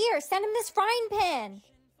 Here, send him this frying pan.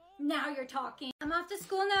 Now you're talking. I'm off to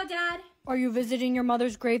school now, Dad. Are you visiting your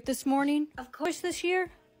mother's grave this morning? Of course. This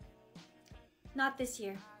year? Not this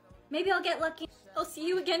year. Maybe I'll get lucky. I'll see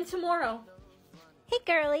you again tomorrow. Hey,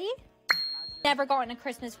 girly. Never gotten a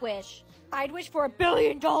Christmas wish. I'd wish for $1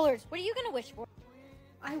 billion. What are you gonna wish for?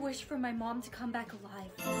 I wish for my mom to come back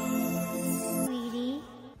alive. Sweetie.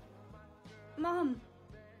 Mom,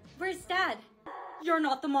 where's Dad? You're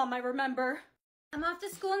not the mom I remember. I'm off to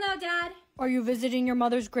school now, Dad. Are you visiting your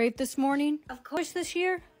mother's grave this morning? Of course. This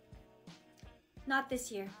year? Not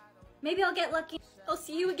this year. Maybe I'll get lucky. I'll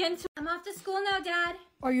see you again tomorrow. I'm off to school now, Dad.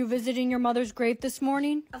 Are you visiting your mother's grave this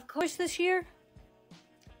morning? Of course. This year?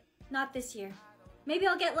 Not this year. Maybe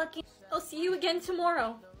I'll get lucky. I'll see you again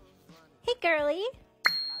tomorrow. Hey, girly.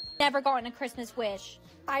 Never gotten a Christmas wish.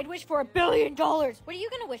 I'd wish for $1 billion. What are you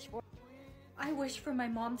gonna wish for? I wish for my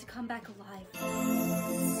mom to come back alive.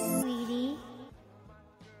 Sweetie.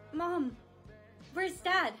 Mom, where's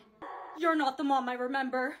Dad? You're not the mom I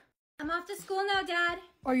remember. I'm off to school now, Dad.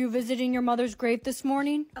 Are you visiting your mother's grave this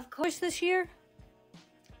morning? Of course. This year?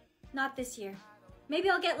 Not this year. Maybe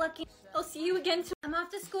I'll get lucky. I'll see you again tomorrow. I'm off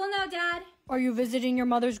to school now, Dad. Are you visiting your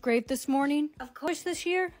mother's grave this morning? Of course. This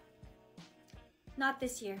year? Not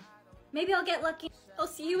this year. Maybe I'll get lucky. I'll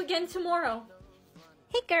see you again tomorrow.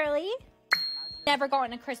 Hey, girly. Never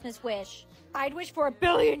gotten a Christmas wish. I'd wish for $1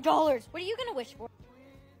 billion. What are you gonna wish for?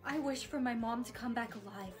 I wish for my mom to come back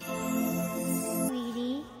alive.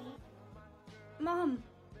 Sweetie? Mom,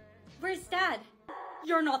 where's Dad?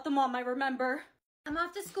 You're not the mom I remember. I'm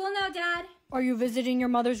off to school now, Dad. Are you visiting your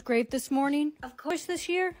mother's grave this morning? Of course. This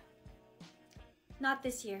year? Not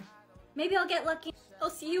this year. Maybe I'll get lucky. I'll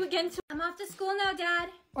see you again tomorrow. I'm off to school now, Dad.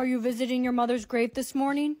 Are you visiting your mother's grave this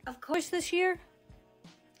morning? Of course. This year?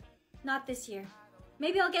 Not this year.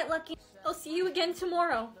 Maybe I'll get lucky. I'll see you again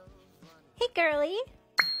tomorrow. Hey, girly.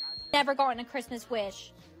 Never gotten a Christmas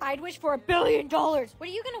wish. I'd wish for $1 billion. What are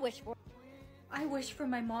you gonna wish for? I wish for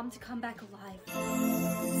my mom to come back alive.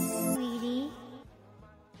 Sweetie?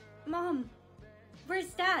 Mom,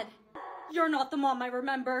 where's Dad? You're not the mom I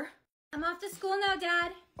remember. I'm off to school now,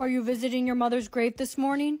 Dad. Are you visiting your mother's grave this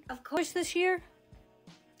morning? Of course. This year?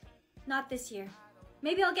 Not this year.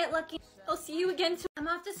 Maybe I'll get lucky. I'll see you again tomorrow. I'm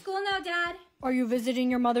off to school now, Dad. Are you visiting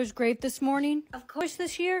your mother's grave this morning? Of course.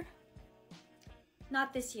 This year?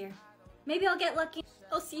 Not this year. Maybe I'll get lucky.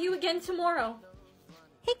 I'll see you again tomorrow.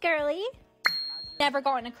 Hey, girly. Never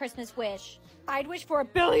gotten a Christmas wish. I'd wish for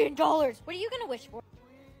 $1 billion. What are you gonna wish for?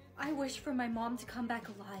 I wish for my mom to come back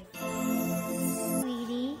alive.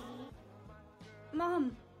 Sweetie?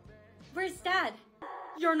 Mom, where's Dad?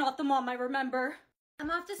 You're not the mom I remember.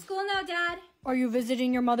 I'm off to school now, Dad. Are you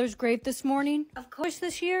visiting your mother's grave this morning? Of course.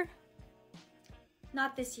 This year?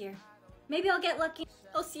 Not this year. Maybe I'll get lucky.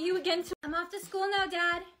 I'll see you again tomorrow. I'm off to school now,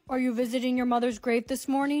 Dad. Are you visiting your mother's grave this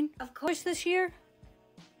morning? Of course. This year?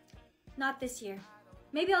 Not this year.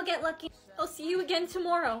 Maybe I'll get lucky. I'll see you again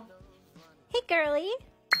tomorrow. Hey, girly.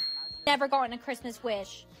 Never gotten a Christmas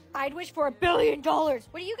wish. I'd wish for $1 billion. What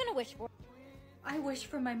are you gonna wish for? I wish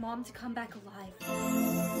for my mom to come back alive.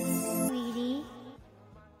 Sweetie?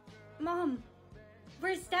 Mom,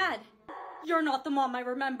 where's Dad? You're not the mom I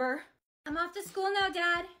remember. I'm off to school now,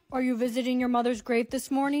 Dad. Are you visiting your mother's grave this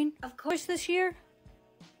morning? Of course. This year?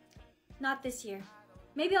 Not this year.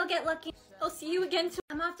 Maybe I'll get lucky. I'll see you again tomorrow.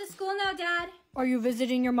 I'm off to school now, Dad. Are you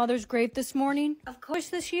visiting your mother's grave this morning? Of course.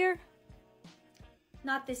 This year?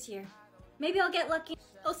 Not this year. Maybe I'll get lucky.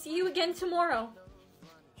 I'll see you again tomorrow.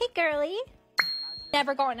 Hey, girly.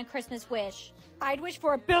 Never gotten a Christmas wish. I'd wish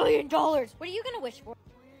for $1 billion. What are you gonna wish for?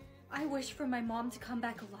 I wish for my mom to come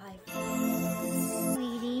back alive.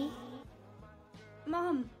 Sweetie?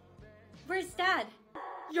 Mom, where's Dad?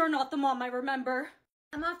 You're not the mom I remember.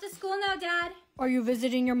 I'm off to school now, Dad. Are you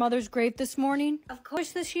visiting your mother's grave this morning? Of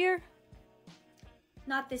course. This year?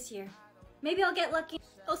 Not this year. Maybe I'll get lucky.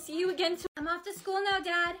 I'll see you again tomorrow. I'm off to school now,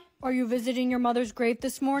 Dad. Are you visiting your mother's grave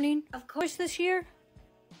this morning? Of course. This year?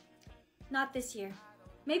 Not this year.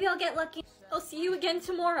 Maybe I'll get lucky. I'll see you again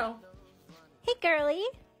tomorrow. Hey, girly.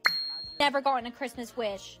 Never gotten a Christmas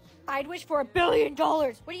wish. I'd wish for $1 billion.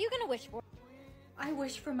 What are you gonna wish for? I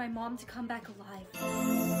wish for my mom to come back alive.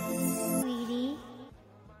 Sweetie?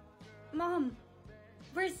 Mom,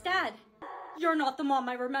 where's Dad? You're not the mom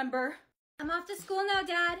I remember. I'm off to school now,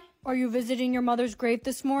 Dad. Are you visiting your mother's grave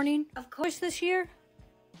this morning? Of course. This year?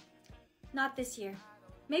 Not this year.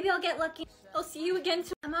 Maybe I'll get lucky. I'll see you again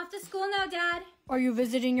tomorrow. I'm off to school now, Dad. Are you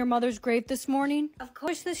visiting your mother's grave this morning? Of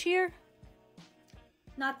course. This year?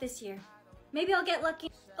 Not this year. Maybe I'll get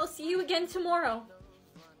lucky. I'll see you again tomorrow.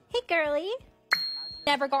 Hey, girly.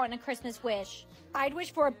 Never gotten a Christmas wish. I'd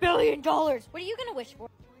wish for $1 billion. What are you gonna wish for?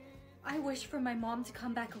 I wish for my mom to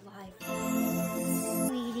come back alive.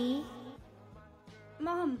 Sweetie?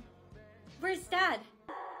 Mom, where's Dad?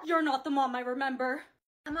 You're not the mom I remember.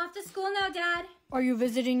 I'm off to school now, Dad. Are you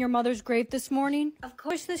visiting your mother's grave this morning? Of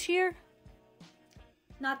course. This year?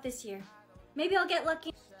 Not this year. Maybe I'll get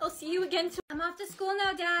lucky. I'll see you again tomorrow. I'm off to school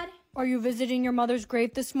now, Dad. Are you visiting your mother's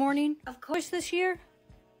grave this morning? Of course. This year?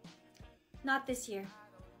 Not this year.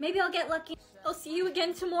 Maybe I'll get lucky. I'll see you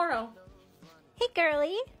again tomorrow. Hey,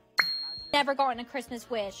 girly. Never gotten a Christmas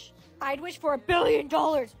wish. I'd wish for $1 billion.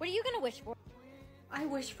 What are you gonna wish for? I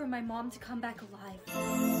wish for my mom to come back alive.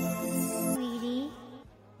 Sweetie?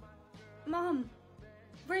 Mom,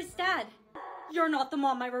 where's Dad? You're not the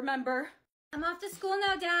mom I remember. I'm off to school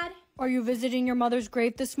now, Dad. Are you visiting your mother's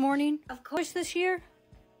grave this morning? Of course. This year?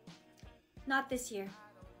 Not this year.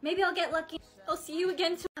 Maybe I'll get lucky. I'll see you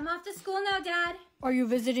again tomorrow. I'm off to school now, Dad. Are you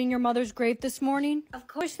visiting your mother's grave this morning? Of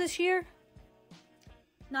course. This year?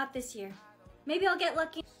 Not this year. Maybe I'll get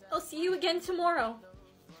lucky. I'll see you again tomorrow.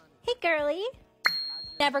 Hey, girly.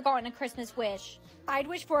 Never gotten a Christmas wish. I'd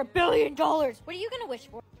wish for $1 billion. What are you gonna wish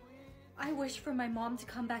for? I wish for my mom to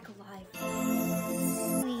come back alive.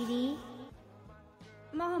 Sweetie?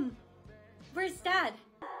 Mom, where's Dad?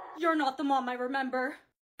 You're not the mom I remember.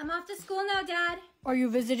 I'm off to school now, Dad. Are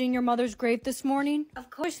you visiting your mother's grave this morning?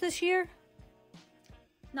 Of course. This year?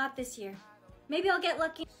 Not this year. Maybe I'll get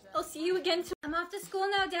lucky. I'll see you again tomorrow. I'm off to school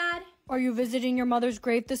now, Dad. Are you visiting your mother's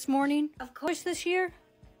grave this morning? Of course. This year?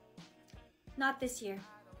 Not this year.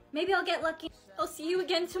 Maybe I'll get lucky. I'll see you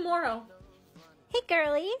again tomorrow. Hey,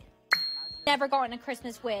 girly. Never gotten a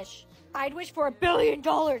Christmas wish. I'd wish for $1 billion.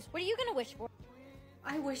 What are you gonna wish for?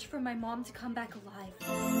 I wish for my mom to come back alive.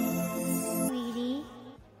 Sweetie?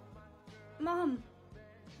 Mom,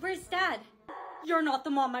 where's Dad? You're not the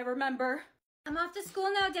mom I remember. I'm off to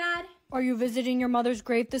school now, Dad. Are you visiting your mother's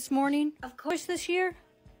grave this morning? Of course. This year?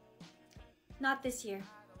 Not this year.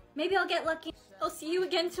 Maybe I'll get lucky. I'll see you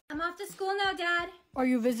again tomorrow. I'm off to school now, Dad. Are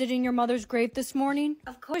you visiting your mother's grave this morning?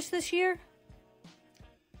 Of course. This year?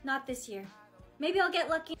 Not this year. Maybe I'll get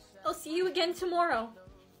lucky. I'll see you again tomorrow.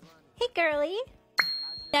 Hey, girly.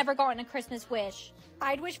 Never gotten a Christmas wish.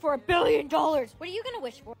 I'd wish for $1 billion. What are you gonna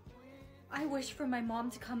wish for? I wish for my mom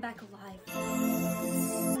to come back alive.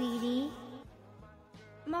 Sweetie?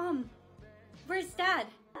 Mom, where's Dad?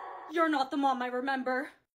 You're not the mom I remember.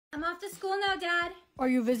 I'm off to school now, Dad. Are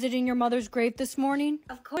you visiting your mother's grave this morning?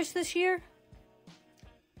 Of course. This year?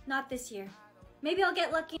 Not this year. Maybe I'll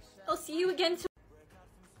get lucky. I'll see you again tomorrow.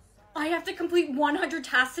 I have to complete 100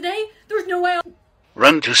 tasks today? There's no way I'll...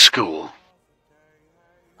 Run to school.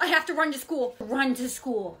 I have to run to school. Run to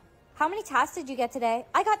school. How many tasks did you get today?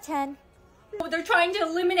 I got 10. Oh, they're trying to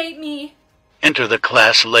eliminate me. Enter the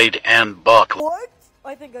class late and buckle. What?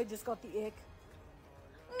 I think I just got the ick.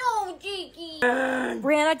 No, Jakey.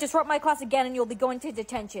 Brianna, disrupt my class again and you'll be going to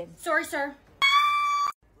detention. Sorry, sir.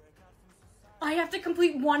 I have to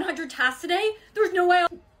complete 100 tasks today? There's no way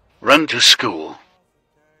I'll... Run to school.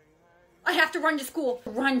 I have to run to school.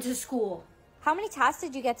 Run to school. How many tasks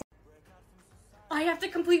did you get today? I have to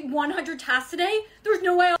complete 100 tasks today? There's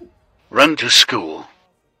no way I'll... Run to school.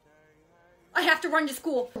 I have to run to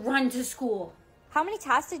school. Run to school. How many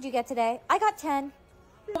tasks did you get today? I got 10.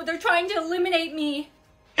 Oh, they're trying to eliminate me.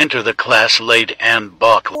 Enter the class late and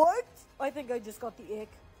buckle. What? I think I just got the ick.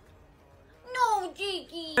 No,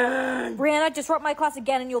 Jakey. Brianna, disrupt my class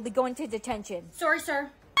again and you'll be going to detention. Sorry,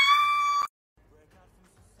 sir.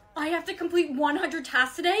 I have to complete 100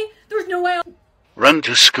 tasks today? There's no way I'll... Run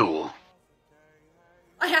to school.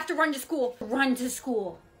 I have to run to school. Run to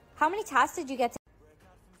school. How many tasks did you get today?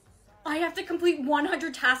 I have to complete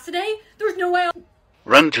 100 tasks today? There's no way I'll...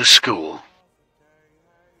 Run to school.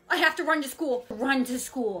 I have to run to school. Run to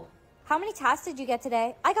school. How many tasks did you get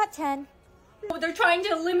today? I got 10. Oh, they're trying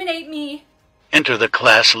to eliminate me. Enter the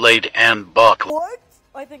class late and buckle. What?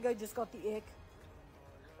 I think I just got the ick.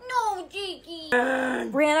 No, Jakey.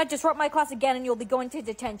 Brianna, disrupt my class again and you'll be going to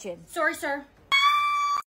detention. Sorry, sir.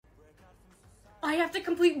 I have to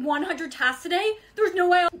complete 100 tasks today? There's no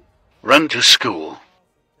way I'll... Run to school.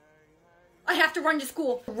 I have to run to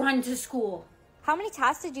school. Run to school. How many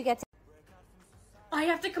tasks did you get today? I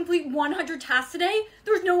have to complete 100 tasks today?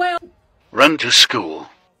 There's no way I'll... Run to school.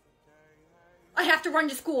 I have to run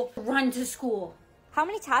to school. Run to school. How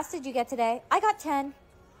many tasks did you get today? I got 10.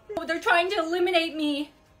 Oh, they're trying to eliminate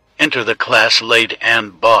me. Enter the class late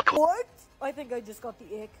and buckle. What? I think I just got the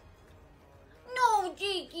ick. No,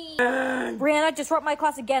 Jakey. Brianna, disrupt my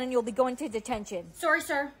class again and you'll be going to detention. Sorry,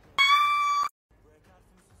 sir.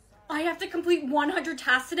 I have to complete 100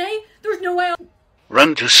 tasks today? There's no way I'll...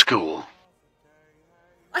 Run to school.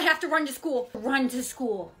 I have to run to school. Run to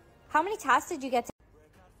school. How many tasks did you get today?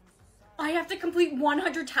 I have to complete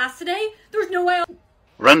 100 tasks today? There's no way I'll...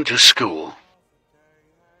 Run to school.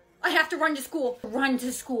 I have to run to school. Run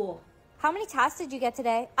to school. How many tasks did you get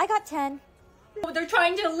today? I got 10. Oh, they're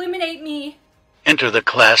trying to eliminate me. Enter the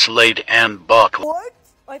class late and buckle. What?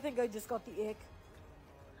 I think I just got the ick.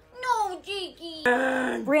 No, Jakey.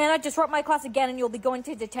 Brianna, disrupt my class again and you'll be going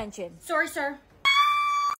to detention. Sorry, sir.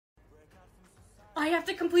 I have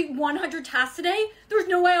to complete 100 tasks today? There's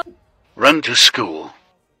no way I'll... Run to school.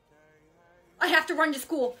 I have to run to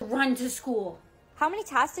school. Run to school. How many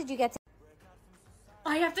tasks did you get today?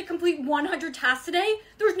 I have to complete 100 tasks today?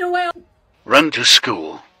 There's no way I'll... Run to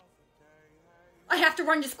school. I have to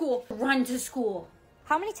run to school. Run to school.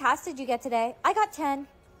 How many tasks did you get today? I got 10.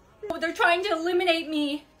 Oh, they're trying to eliminate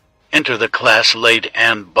me. Enter the class late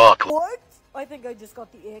and buckle. What? I think I just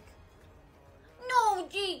got the ick. No,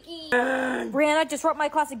 Jakey. Brianna, disrupt my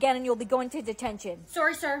class again and you'll be going to detention.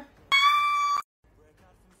 Sorry, sir.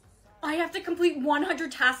 I have to complete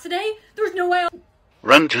 100 tasks today? There's no way I'll...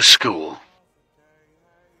 Run to school.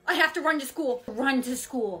 I have to run to school. Run to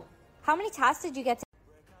school. How many tasks did you get today?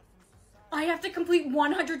 complete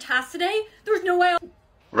 100 tasks today. There's no way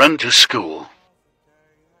Run to school.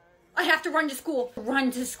 I have to run to school.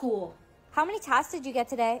 Run to school. How many tasks did you get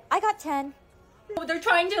today? I got 10. Oh, they're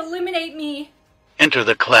trying to eliminate me. Enter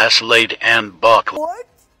the class late and buckle. What?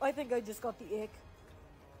 I think I just got the ick.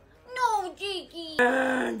 No, Jakey.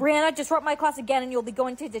 Brianna, disrupt my class again and you'll be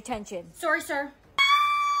going to detention. Sorry, sir.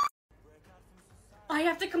 I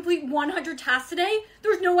have to complete 100 tasks today.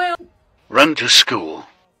 There's no way Run to school.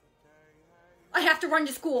 I have to run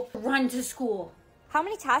to school. Run to school. How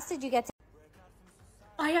many tasks did you get today?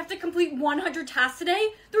 I have to complete 100 tasks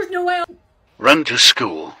today. There's no way Run to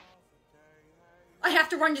school. I have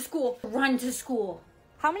to run to school. Run to school.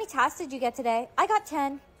 How many tasks did you get today? I got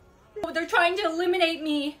 10. Oh, they're trying to eliminate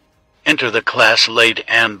me. Enter the class late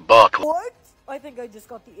and buckle. What? I think I just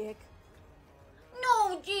got the ick.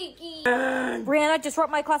 No, Jakey. Brianna,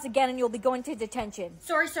 disrupt my class again and you'll be going to detention.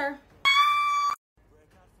 Sorry, sir.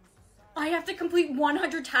 I have to complete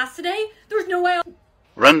 100 tasks today. There's no way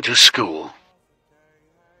Run to school.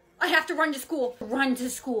 I have to run to school. Run to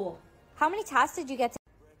school. How many tasks did you get today?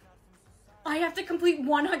 I have to complete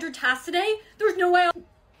 100 tasks today. There's no way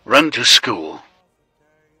Run to school.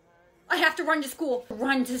 I have to run to school.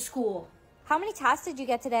 Run to school. How many tasks did you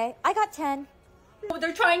get today? I got 10. Oh,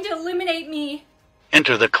 they're trying to eliminate me.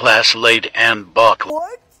 Enter the class late and buckle.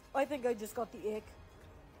 What? I think I just got the ick.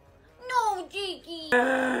 No, Jakey.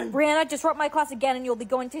 Brianna, disrupt my class again and you'll be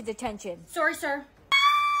going to detention. Sorry, sir.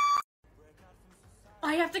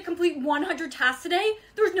 I have to complete 100 tasks today.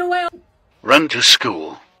 There's no way Run to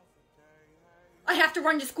school. I have to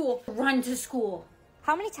run to school. Run to school.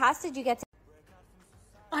 How many tasks did you get today?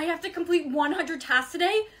 I have to complete 100 tasks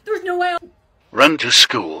today. There's no way Run to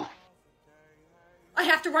school. I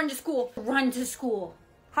have to run to school. Run to school.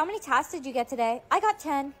 How many tasks did you get today? I got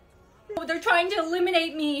 10. Oh, they're trying to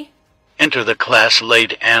eliminate me. Enter the class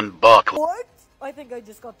late and buckle. What? I think I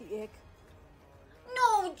just got the ick.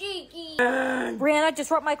 No, Jakey. Brianna,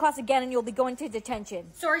 disrupt my class again and you'll be going to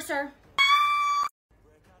detention. Sorry, sir.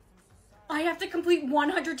 I have to complete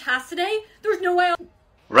 100 tasks today. There's no way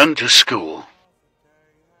Run to school.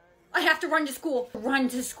 I have to run to school. Run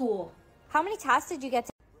to school. How many tasks did you get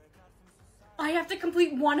today? I have to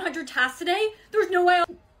complete 100 tasks today. There's no way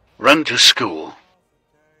Run to school.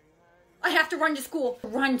 I have to run to school.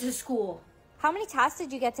 Run to school. How many tasks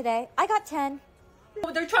did you get today? I got 10.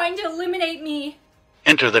 Oh, they're trying to eliminate me.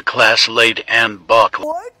 Enter the class late and buckle.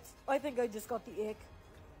 What? I think I just got the ick.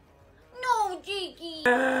 No, Jakey.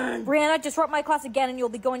 Brianna, disrupt my class again and you'll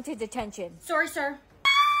be going to detention. Sorry, sir.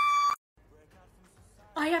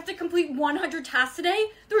 I have to complete 100 tasks today.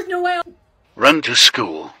 There's no way Run to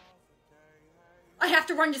school. I have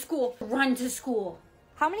to run to school. Run to school.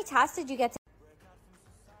 How many tasks did you get today?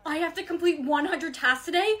 I have to complete 100 tasks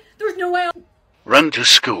today. There's no way Run to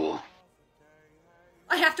school.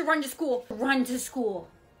 I have to run to school. Run to school.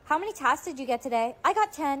 How many tasks did you get today? I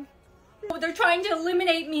got 10. Oh, they're trying to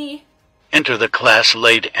eliminate me. Enter the class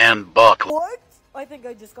late and buckle. What? I think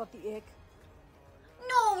I just got the ick.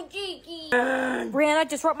 No, Jakey. Brianna,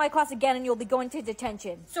 disrupt my class again and you'll be going to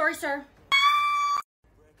detention. Sorry, sir.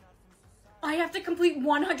 I have to complete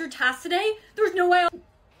 100 tasks today. There's no way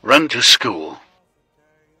Run to school.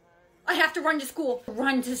 I have to run to school.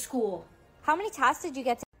 Run to school. How many tasks did you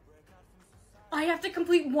get today? I have to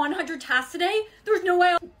complete 100 tasks today. There's no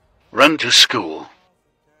way Run to school.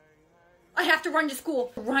 I have to run to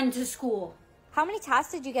school. Run to school. How many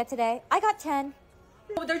tasks did you get today? I got 10.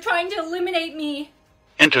 Oh, they're trying to eliminate me.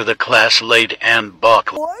 Enter the class late and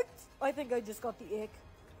buckle. What? I think I just got the ick.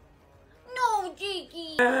 No,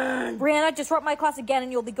 Jakey. Brianna, disrupt my class again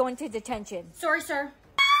and you'll be going to detention. Sorry, sir.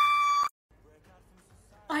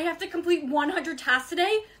 I have to complete 100 tasks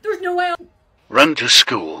today. There's no way Run to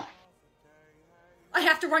school. I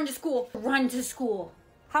have to run to school. Run to school.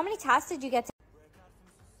 How many tasks did you get today?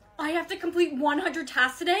 I have to complete 100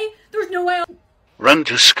 tasks today. There's no way Run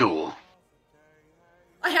to school.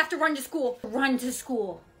 I have to run to school. Run to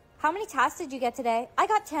school. How many tasks did you get today? I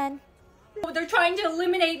got 10. Oh, they're trying to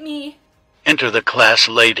eliminate me. Enter the class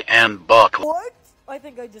late and buckle. What? I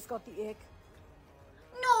think I just got the ick.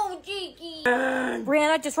 No, Jakey.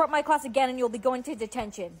 Brianna, disrupt my class again and you'll be going to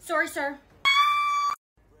detention. Sorry, sir.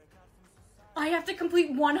 I have to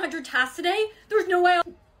complete 100 tasks today. There's no way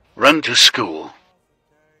Run to school.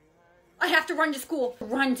 I have to run to school.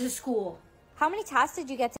 Run to school. How many tasks did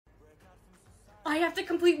you get today? I have to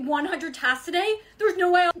complete 100 tasks today. There's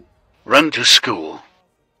no way Run to school.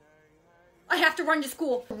 I have to run to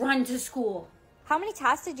school. Run to school. How many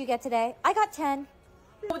tasks did you get today? I got 10.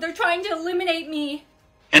 Oh, they're trying to eliminate me.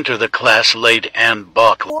 Enter the class late and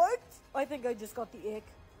buckle. What? I think I just got the ick.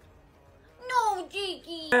 No, No,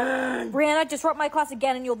 Jakey. Brianna, disrupt my class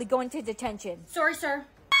again and you'll be going to detention. Sorry, sir.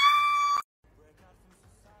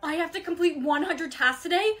 I have to complete 100 tasks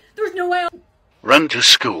today? There's no way I'll... Run to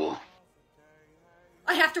school.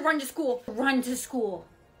 I have to run to school. Run to school.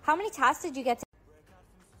 How many tasks did you get?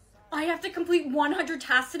 I have to complete 100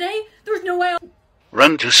 tasks today? There's no way I'll...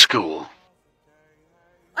 Run to school.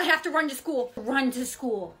 I have to run to school. Run to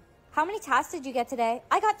school. How many tasks did you get today?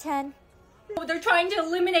 I got 10. Oh, they're trying to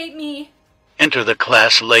eliminate me. Enter the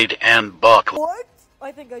class late and Bach. What?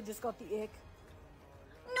 I think I just got the ick.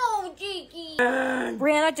 No, Jakey.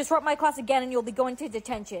 Brianna, disrupt my class again and you'll be going to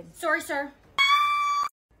detention. Sorry, sir.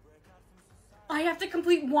 I have to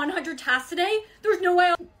complete 100 tasks today? There's no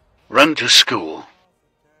way I'll... Run to school.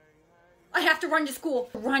 I have to run to school.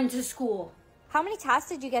 Run to school. How many tasks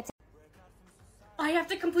did you get today? I have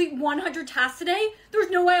to complete 100 tasks today? There's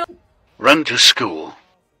no way I'll... Run to school.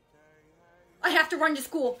 I have to run to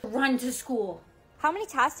school. Run to school. How many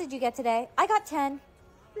tasks did you get today? I got 10.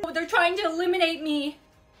 Oh, they're trying to eliminate me.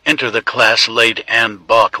 Enter the class late and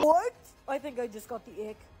Bach. What? I think I just got the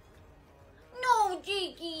ick. No,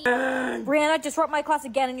 Jakey. Brianna, disrupt my class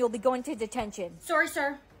again and you'll be going to detention. Sorry,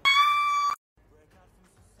 sir.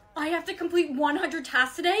 I have to complete 100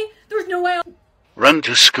 tasks today? There's no way I'll... Run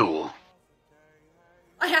to school.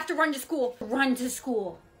 I have to run to school. Run to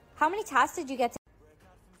school. How many tasks did you get today?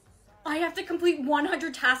 I have to complete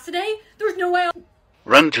 100 tasks today? There's no way I'll...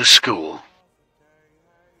 Run to school.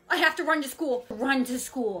 I have to run to school. Run to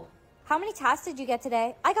school. How many tasks did you get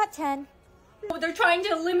today? I got 10. Oh, they're trying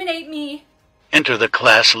to eliminate me. Enter the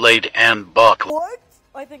class late and Bach. What?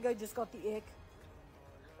 I think I just got the ick.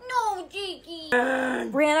 No, Jakey.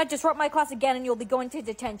 Brianna, disrupt my class again and you'll be going to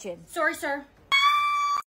detention. Sorry, sir.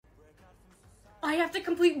 I have to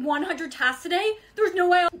complete 100 tasks today? There's no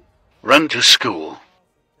way I'll... Run to school.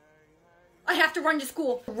 I have to run to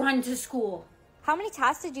school. Run to school. How many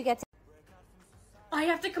tasks did you get today? I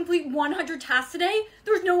have to complete 100 tasks today?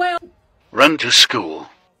 There's no way I'll... Run to school.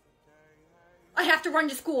 I have to run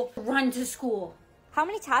to school. Run to school. How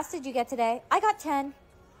many tasks did you get today? I got 10.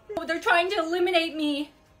 Oh, they're trying to eliminate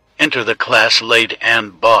me. Enter the class late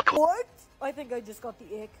and Bach. What? I think I just got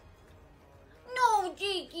the ick. No,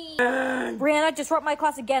 Jakey. Brianna, disrupt my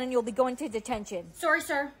class again and you'll be going to detention. Sorry,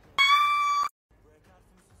 sir.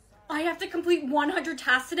 I have to complete 100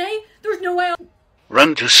 tasks today? There's no way I'll...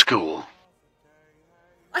 Run to school.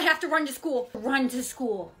 I have to run to school. Run to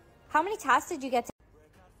school. How many tasks did you get today?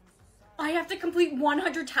 I have to complete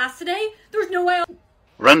 100 tasks today? There's no way I'll...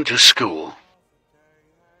 Run to school.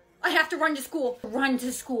 I have to run to school. Run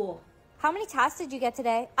to school. How many tasks did you get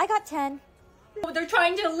today? I got 10. Oh, they're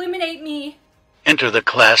trying to eliminate me. Enter the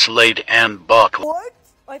class late and Bach. What?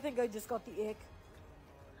 I think I just got the ick.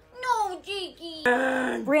 No, Jakey.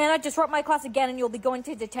 Brianna, disrupt my class again and you'll be going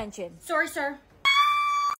to detention. Sorry, sir.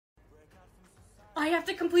 I have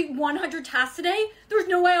to complete 100 tasks today? There's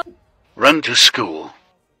no way I'll... Run to school.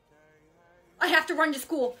 I have to run to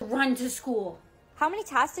school. Run to school. How many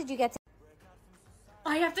tasks did you get today?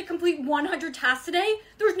 I have to complete 100 tasks today?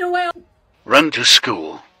 There's no way I'll... Run to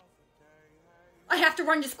school. I have to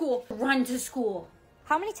run to school. Run to school.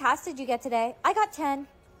 How many tasks did you get today? I got 10.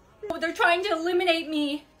 Oh, they're trying to eliminate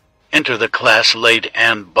me. Enter the class late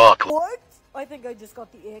and Bach. What? I think I just got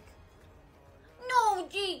the ick. No,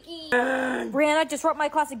 Jakey. Brianna, disrupt my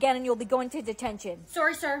class again and you'll be going to detention.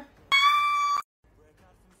 Sorry, sir.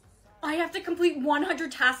 I have to complete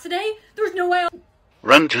 100 tasks today? There's no way I'll...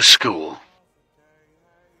 Run to school.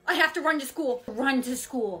 I have to run to school. Run to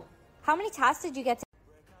school. How many tasks did you get today?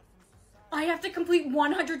 I have to complete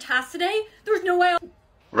 100 tasks today? There's no way I'll...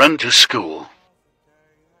 Run to school.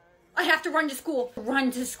 I have to run to school.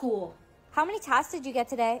 Run to school. How many tasks did you get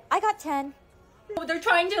today? I got 10. Oh, they're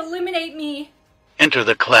trying to eliminate me. Enter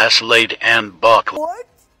the class late and Bach. What?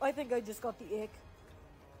 I think I just got the ick.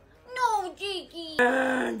 No, Jakey.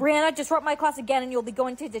 Brianna, disrupt my class again and you'll be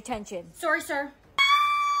going to detention. Sorry, sir.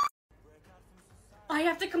 I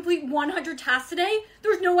have to complete 100 tasks today?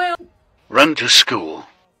 There's no way I'll... Run to school.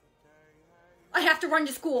 I have to run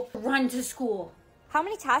to school. Run to school. How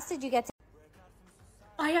many tasks did you get today?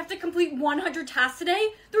 I have to complete 100 tasks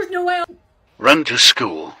today? There's no way I'll... Run to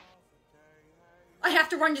school. I have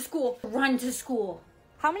to run to school. Run to school.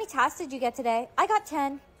 How many tasks did you get today? I got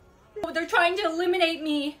 10. Oh, they're trying to eliminate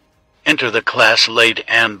me. Enter the class late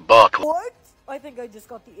and Bach. What? I think I just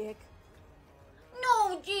got the ick.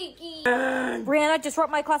 No, Jakey. Brianna,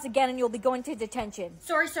 disrupt my class again and you'll be going to detention.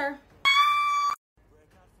 Sorry, sir.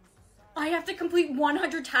 I have to complete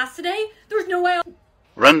 100 tasks today? There's no way I'll...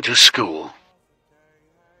 Run to school.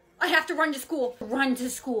 I have to run to school. Run to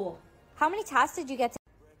school. How many tasks did you get today?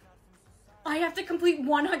 I have to complete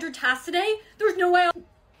 100 tasks today? There's no way I'll...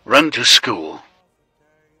 Run to school.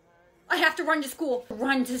 I have to run to school.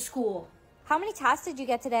 Run to school. How many tasks did you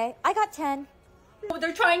get today? I got 10. Oh,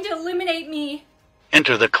 they're trying to eliminate me.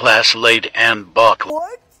 Enter the class late and Bach.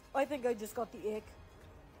 What? I think I just got the ick.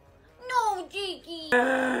 No, Jakey.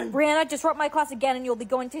 Brianna, disrupt my class again and you'll be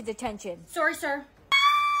going to detention. Sorry, sir.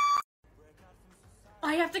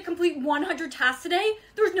 I have to complete 100 tasks today?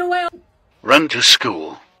 There's no way I'll... Run to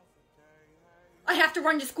school. I have to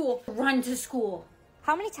run to school. Run to school.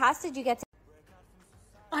 How many tasks did you get today?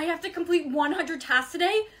 I have to complete 100 tasks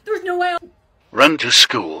today? There's no way I'll... Run to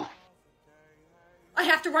school. I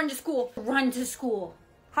have to run to school. Run to school.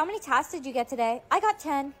 How many tasks did you get today? I got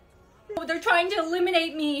 10. Oh, they're trying to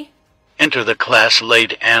eliminate me. Enter the class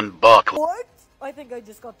late and Bach. What? I think I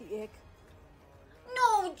just got the ick.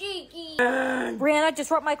 No, Jakey. Brianna,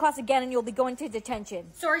 disrupt my class again and you'll be going to detention.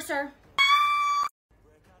 Sorry, sir.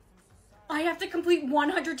 I have to complete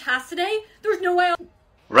 100 tasks today? There's no way I'll...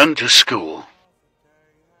 Run to school.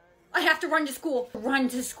 I have to run to school. Run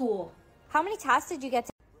to school. How many tasks did you get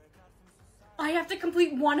today? I have to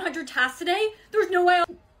complete 100 tasks today? There's no way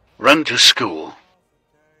I'll... Run to school.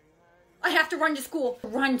 I have to run to school.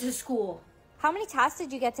 Run to school. How many tasks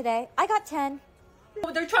did you get today? I got 10.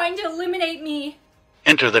 Oh, they're trying to eliminate me.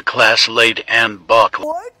 Enter the class late and Bach.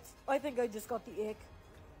 What? I think I just got the ick.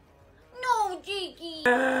 No, Jakey.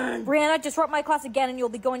 Brianna, disrupt my class again and you'll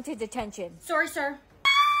be going to detention. Sorry, sir.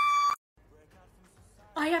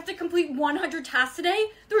 I have to complete 100 tasks today?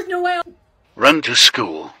 There's no way I'll... Run to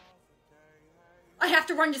school. I have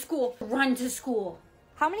to run to school. Run to school.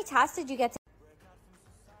 How many tasks did you get today?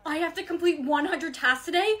 I have to complete 100 tasks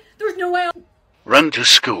today? There's no way I'll... Run to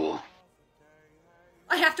school.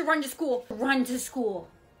 I have to run to school. Run to school.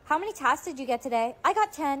 How many tasks did you get today? I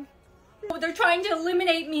got 10. Oh, they're trying to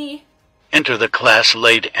eliminate me. Enter the class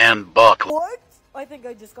late and Bach. What? I think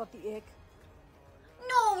I just got the ick.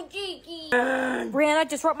 No, Jakey. Brianna,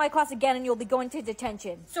 disrupt my class again and you'll be going to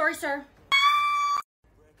detention. Sorry, sir.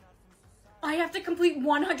 I have to complete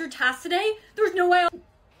 100 tasks today? There's no way I'll...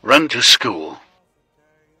 Run to school.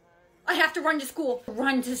 I have to run to school.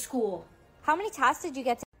 Run to school. How many tasks did you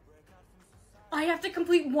get today? I have to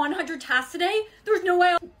complete 100 tasks today? There's no way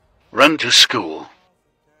I'll... Run to school.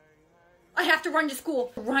 I have to run to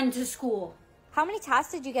school. Run to school. How many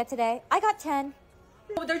tasks did you get today? I got 10.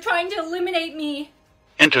 Oh, they're trying to eliminate me.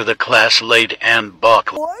 Enter the class late and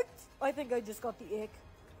Bach. What? I think I just got the ick.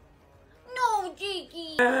 No,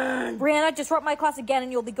 Jakey. Brianna, disrupt my class again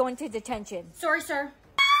and you'll be going to detention. Sorry, sir.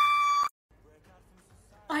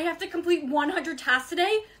 I have to complete 100 tasks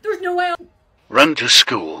today? There's no way I'll... Run to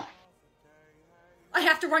school. I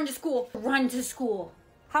have to run to school. Run to school.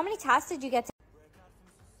 How many tasks did you get today?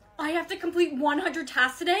 I have to complete 100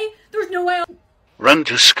 tasks today? There's no way I'll... Run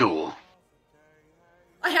to school.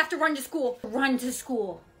 I have to run to school. Run to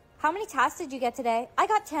school. How many tasks did you get today? I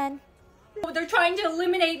got 10. Oh, they're trying to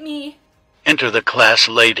eliminate me. Enter the class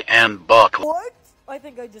late and Bach. What? I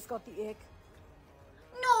think I just got the ick.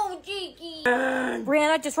 No, Jakey.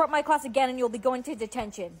 Brianna, disrupt my class again and you'll be going to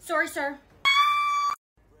detention. Sorry, sir.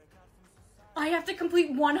 I have to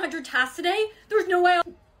complete 100 tasks today? There's no way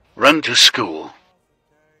I'll... Run to school.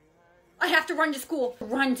 I have to run to school.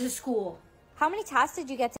 Run to school. How many tasks did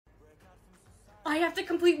you get today? I have to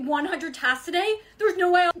complete 100 tasks today? There's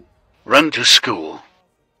no way I'll... Run to school.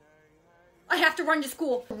 I have to run to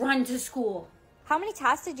school. Run to school. How many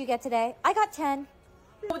tasks did you get today? I got 10.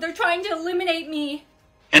 Oh, they're trying to eliminate me.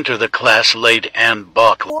 Enter the class late and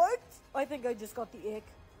Bach. What? I think I just got the ick.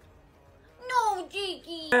 No,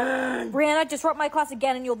 Jakey. Brianna, disrupt my class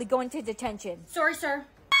again and you'll be going to detention. Sorry, sir.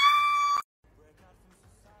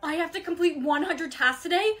 I have to complete 100 tasks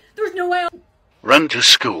today? There's no way I'll... Run to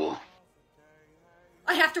school.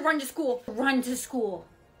 I have to run to school. Run to school.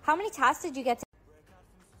 How many tasks did you get today?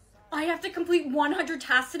 I have to complete 100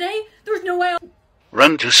 tasks today? There's no way I'll...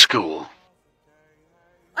 Run to school.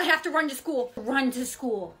 I have to run to school. Run to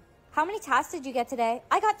school. How many tasks did you get today?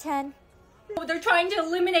 I got 10. Oh, they're trying to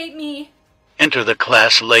eliminate me. Enter the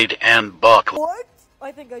class late and Bach. What?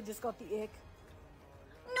 I think I just got the ick.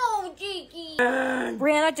 No, Jakey.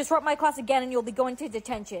 Brianna, disrupt my class again and you'll be going to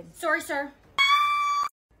detention. Sorry, sir.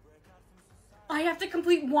 I have to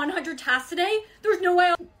complete 100 tasks today? There's no way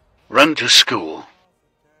I'll... Run to school.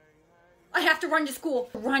 I have to run to school.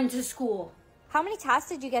 Run to school. How many tasks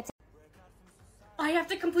did you get today? I have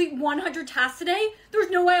to complete 100 tasks today? There's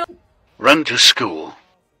no way I'll... Run to school.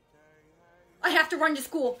 I have to run to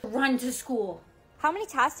school. Run to school. How many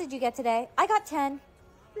tasks did you get today? I got 10.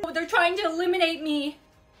 Oh, they're trying to eliminate me.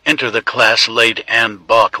 Enter the class late and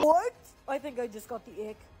Bach. What? I think I just got the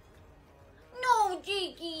ick. No, No,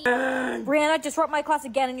 Jakey. Brianna, disrupt my class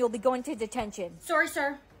again and you'll be going to detention. Sorry,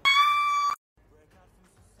 sir.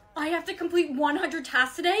 I have to complete 100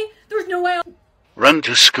 tasks today? There's no way I'll... Run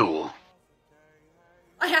to school.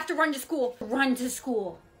 I have to run to school. Run to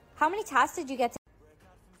school. How many tasks did you get?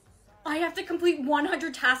 I have to complete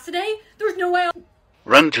 100 tasks today? There's no way I'll...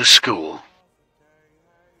 Run to school.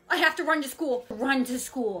 I have to run to school. Run to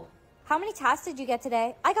school. How many tasks did you get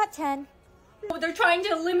today? I got 10. Oh, they're trying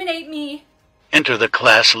to eliminate me. Enter the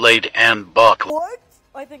class late and Bach. What?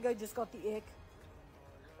 I think I just got the ick.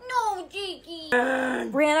 No, Jakey.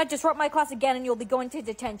 Brianna, disrupt my class again and you'll be going to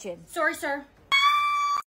detention. Sorry, sir.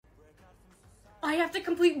 I have to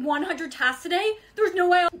complete 100 tasks today? There's no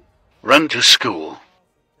way I'll... Run to school.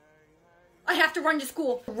 I have to run to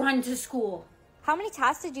school. Run to school. How many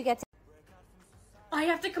tasks did you get? I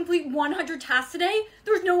have to complete 100 tasks today?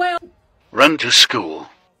 There's no way I'll... Run to school.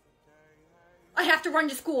 I have to run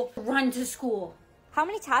to school. Run to school. How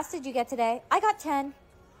many tasks did you get today? I got 10.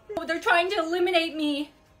 Oh, they're trying to eliminate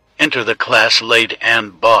me. Enter the class late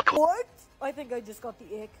and Bach. What? I think I just got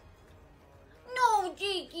the ick. No,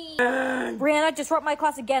 Jakey. Brianna, disrupt my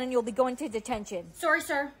class again and you'll be going to detention. Sorry,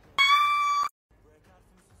 sir.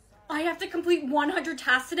 I have to complete 100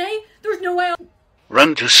 tasks today? There's no way I'll...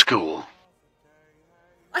 Run to school.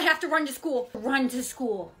 I have to run to school. Run to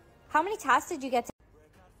school. How many tasks did you get?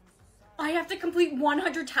 I have to complete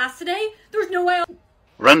 100 tasks today? There's no way I'll...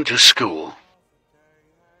 Run to school.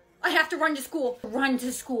 I have to run to school. Run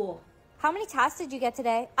to school. How many tasks did you get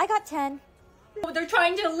today? I got 10. Oh, they're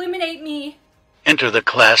trying to eliminate me. Enter the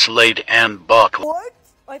class late and Bach. What?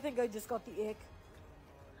 I think I just got the ick.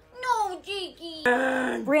 No, Jakey.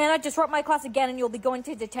 Brianna, disrupt my class again and you'll be going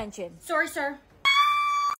to detention. Sorry, sir.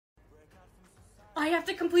 I have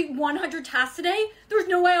to complete 100 tasks today? There's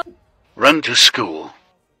no way I'll... Run to school.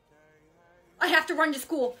 I have to run to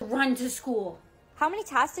school. Run to school. How many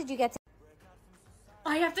tasks did you get?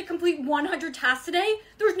 I have to complete 100 tasks today?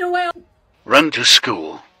 There's no way I'll... Run to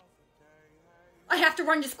school. I have to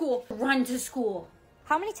run to school. Run to school.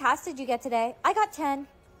 How many tasks did you get today? I got 10.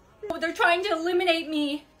 Oh, they're trying to eliminate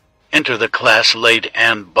me. Enter the class late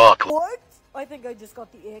and Bach. What? I think I just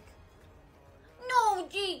got the ick. No,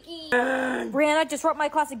 Jakey. Brianna, disrupt my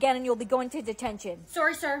class again and you'll be going to detention.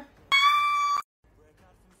 Sorry, sir.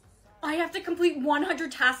 I have to complete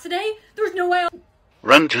 100 tasks today? There's no way I'll...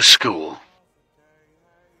 Run to school.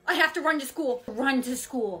 I have to run to school. Run to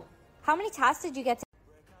school. How many tasks did you get?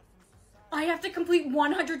 I have to complete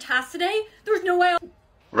 100 tasks today? There's no way I'll...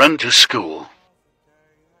 Run to school.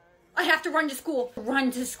 I have to run to school. Run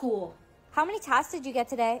to school. How many tasks did you get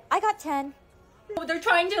today? I got 10. Oh, they're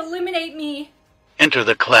trying to eliminate me. Enter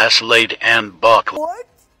the class late and Bach. What?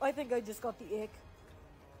 I think I just got the ick.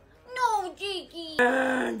 No, Jakey.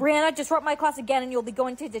 Brianna, disrupt my class again and you'll be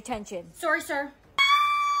going to detention. Sorry, sir.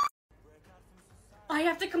 I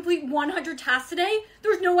have to complete 100 tasks today?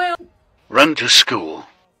 There's no way I'll... Run to school.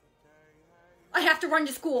 I have to run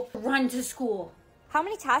to school. Run to school. How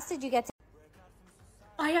many tasks did you get?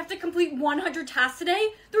 I have to complete 100 tasks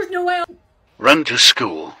today? There's no way I'll... Run to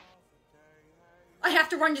school. I have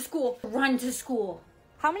to run to school. Run to school.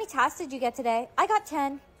 How many tasks did you get today? I got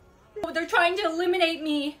 10. Oh, they're trying to eliminate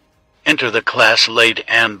me. Enter the class late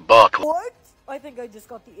and Bach. What? I think I just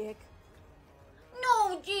got the ick.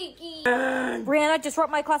 No, Jakey. Brianna,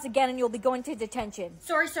 disrupt my class again and you'll be going to detention.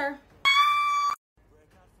 Sorry, sir.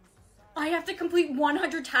 I have to complete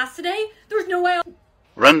 100 tasks today? There's no way I'll...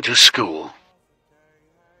 Run to school.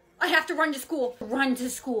 I have to run to school. Run to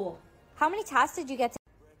school. How many tasks did you get?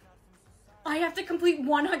 I have to complete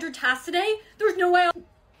 100 tasks today? There's no way I'll...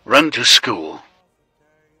 Run to school.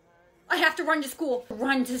 I have to run to school.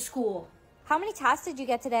 Run to school. How many tasks did you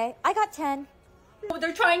get today? I got 10. Oh,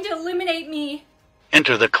 they're trying to eliminate me.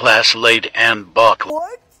 Enter the class late and Bach.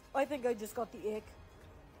 What? I think I just got the ick.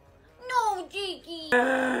 No, Jakey.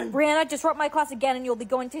 Brianna, disrupt my class again and you'll be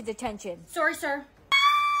going to detention. Sorry, sir.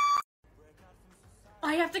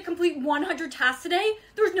 I have to complete 100 tasks today?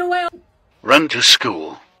 There's no way I'll... Run to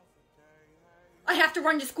school. I have to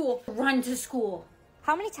run to school. Run to school.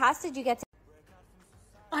 How many tasks did you get?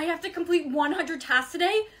 I have to complete 100 tasks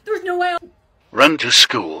today? There's no way I'll... Run to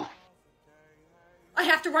school. I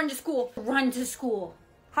have to run to school. Run to school.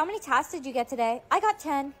 How many tasks did you get today? I got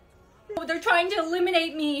 10. Oh, they're trying to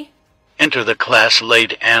eliminate me. Enter the class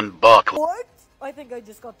late and Bach. What? I think I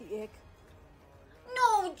just got the ick.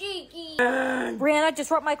 No, Jakey. Brianna,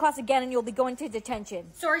 disrupt my class again and you'll be going to detention.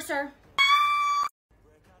 Sorry, sir.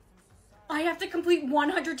 I have to complete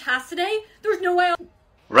 100 tasks today? There's no way I'll...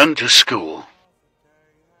 Run to school.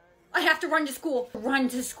 I have to run to school. Run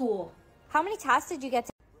to school. How many tasks did you get?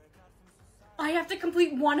 I I have to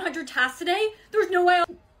complete 100 tasks today? There's no way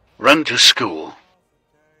I'll... Run to school.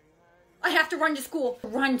 I have to run to school.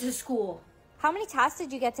 Run to school. How many tasks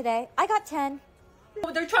did you get today? I got 10.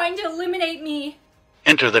 Oh, they're trying to eliminate me.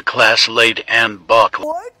 Enter the class late and Bach.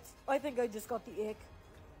 What? I think I just got the ick.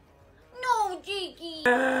 No, Jakey.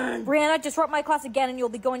 Brianna, disrupt my class again and you'll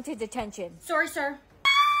be going to detention. Sorry, sir.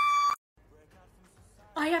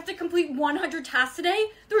 I have to complete 100 tasks today?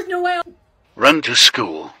 There's no way I'll... Run to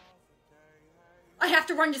school. I have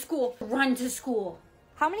to run to school. Run to school.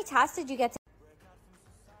 How many tasks did you get today?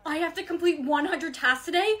 I have to complete 100 tasks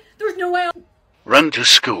today? There's no way I'll... Run to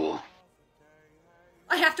school.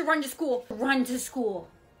 I have to run to school. Run to school.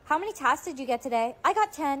 How many tasks did you get today? I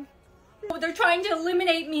got 10. Oh, they're trying to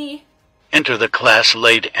eliminate me. Enter the class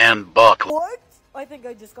late and Bach. What? I think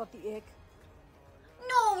I just got the ick.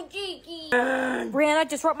 No, Jakey. Brianna,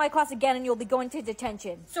 disrupt my class again and you'll be going to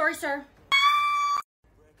detention. Sorry, sir.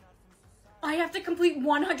 I have to complete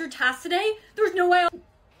 100 tasks today? There's no way I'll...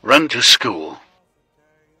 Run to school.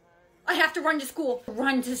 I have to run to school.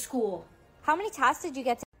 Run to school. How many tasks did you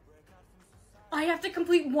get today? I have to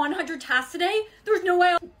complete 100 tasks today? There's no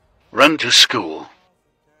way I'll... Run to school.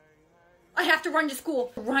 I have to run to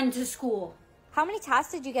school. Run to school. How many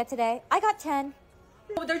tasks did you get today? I got 10.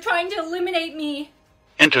 Oh, they're trying to eliminate me.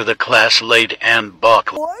 Enter the class late and Bach.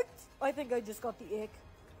 What? I think I just got the ick.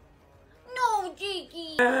 No,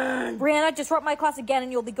 Jakey. Brianna, disrupt my class again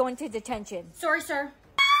and you'll be going to detention. Sorry, sir.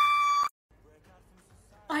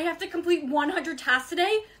 I have to complete 100 tasks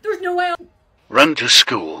today? There's no way I'll... Run to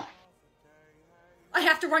school. I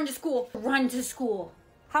have to run to school. Run to school.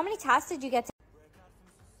 How many tasks did you get today?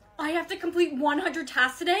 I have to complete 100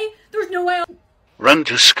 tasks today? There's no way I'll... Run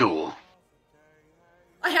to school.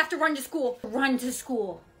 I have to run to school. Run to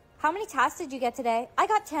school. How many tasks did you get today? I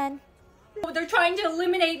got 10. Oh, they're trying to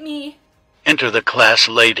eliminate me. Enter the class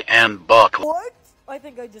late and Bach. What? I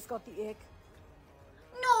think I just got the ick.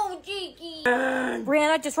 No, Jakey.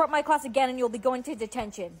 Brianna, disrupt my class again and you'll be going to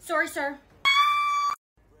detention. Sorry, sir.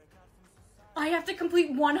 I have to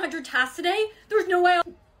complete 100 tasks today? There's no way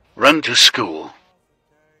I'll... Run to school.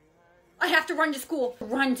 I have to run to school.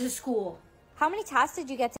 Run to school. How many tasks did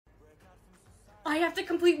you get today? I have to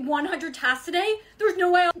complete 100 tasks today? There's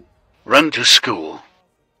no way I'll... Run to school.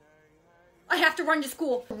 I have to run to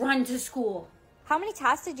school. Run to school. How many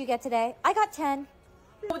tasks did you get today? I got 10.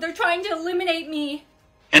 Oh, they're trying to eliminate me.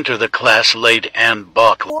 Enter the class late and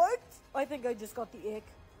Bach. What? I think I just got the ick.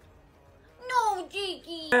 No,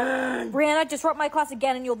 Jakey. Brianna, disrupt my class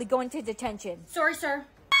again and you'll be going to detention. Sorry, sir.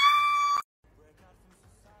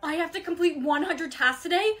 I have to complete 100 tasks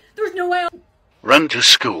today? There's no way I'll... Run to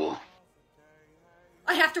school.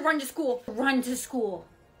 I have to run to school. Run to school.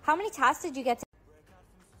 How many tasks did you get today?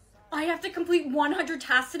 I have to complete 100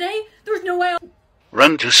 tasks today? There's no way I'll...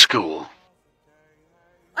 Run to school.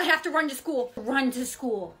 I have to run to school. Run to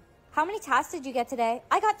school. How many tasks did you get today?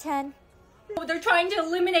 I got 10. Oh, they're trying to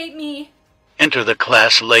eliminate me. Enter the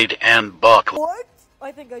class late and Bach. What?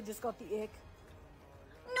 I think I just got the ick.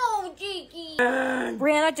 No, Jakey.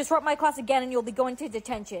 Brianna, disrupt my class again and you'll be going to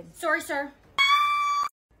detention. Sorry, sir.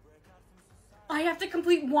 I have to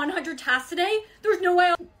complete 100 tasks today? There's no way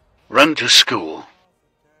I'll... Run to school.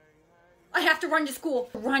 I have to run to school.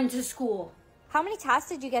 Run to school. How many tasks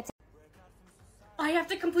did you get today? I have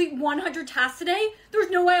to complete 100 tasks today? There's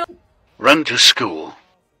no way I'll... Run to school.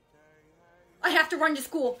 I have to run to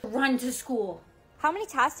school. Run to school. How many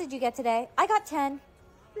tasks did you get today? I got 10.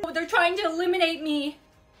 Oh, they're trying to eliminate me.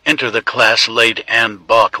 Enter the class late and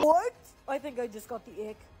Bach. What? I think I just got the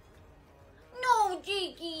ick. No,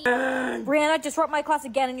 Jakey. Brianna, disrupt my class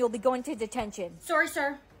again and you'll be going to detention. Sorry,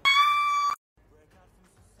 sir.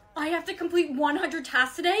 I have to complete 100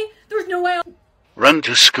 tasks today? There's no way I'll... Run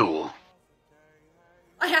to school.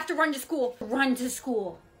 I have to run to school. Run to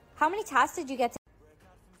school. How many tasks did you get today?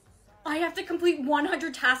 I have to complete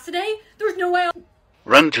 100 tasks today? There's no way I'll...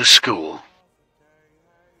 Run to school.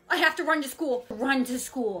 I have to run to school. Run to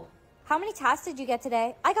school. How many tasks did you get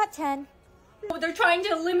today? I got 10. Oh, they're trying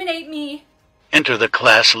to eliminate me. Enter the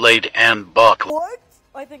class late and Bach. What?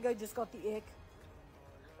 I think I just got the ick.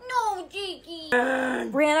 No, Jakey.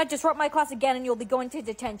 Brianna, disrupt my class again and you'll be going to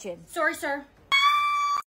detention. Sorry, sir.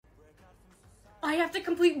 I have to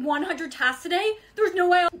complete 100 tasks today? There's no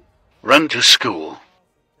way I'll... Run to school.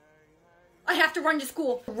 I have to run to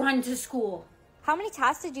school. Run to school. How many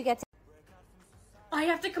tasks did you get today? I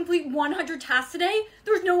have to complete 100 tasks today?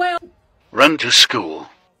 There's no way I'll... Run to school.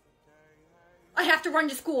 I have to run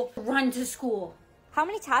to school. Run to school. How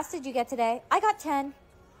many tasks did you get today? I got 10.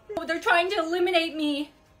 Oh, they're trying to eliminate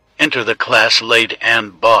me. Enter the class late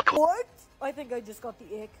and Bach. What? I think I just got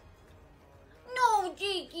the ick. No,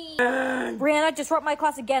 Jakey. Brianna, disrupt my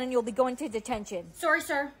class again and you'll be going to detention. Sorry,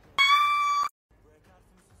 sir.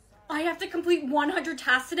 I have to complete 100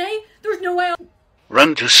 tasks today? There's no way I'll...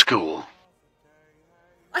 Run to school.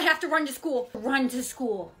 I have to run to school. Run to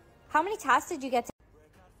school. How many tasks did you get today?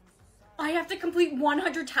 I have to complete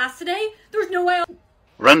 100 tasks today? There's no way I'll...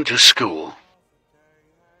 Run to school.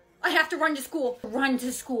 I have to run to school. Run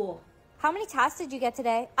to school. How many tasks did you get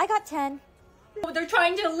today? I got 10. Oh, they're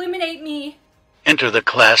trying to eliminate me. Enter the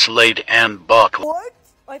class late and buckle. What?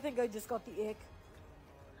 I think I just got the ick.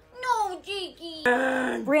 No, Jakey.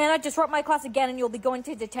 Brianna, disrupt my class again and you'll be going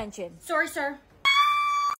to detention. Sorry, sir.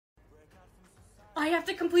 I have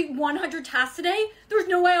to complete 100 tasks today? There's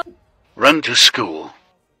no way I'll... Run to school.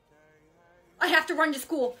 I have to run to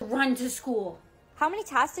school. Run to school. How many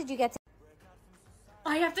tasks did you get today?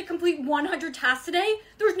 I have to complete 100 tasks today?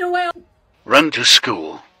 There's no way I'll... Run to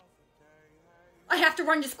school. I have to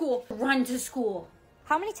run to school. Run to school.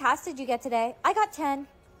 How many tasks did you get today? I got 10.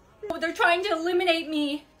 Oh, they're trying to eliminate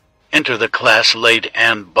me. Enter the class late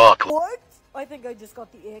and buckle. What? I think I just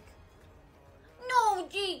got the ick. No,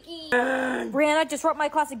 Jakey. Brianna, disrupt my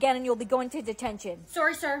class again and you'll be going to detention.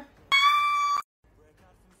 Sorry, sir.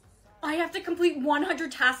 I have to complete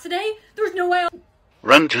 100 tasks today? There's no way I'll...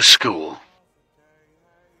 Run to school.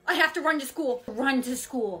 I have to run to school. Run to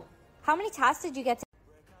school. How many tasks did you get today?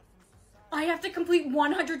 I have to complete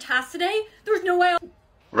 100 tasks today? There's no way I'll...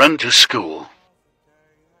 Run to school.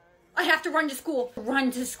 I have to run to school. Run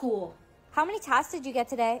to school. How many tasks did you get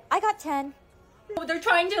today? I got 10. Oh, they're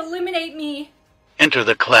trying to eliminate me. Enter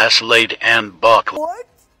the class late and buckle. What?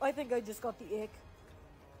 I think I just got the ick.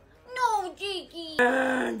 No, Jakey.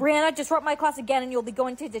 Brianna, disrupt my class again and you'll be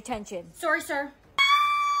going to detention. Sorry, sir.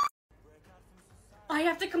 I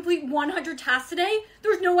have to complete 100 tasks today?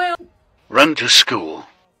 There's no way I'll... Run to school.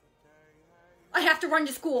 I have to run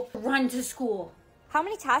to school. Run to school. How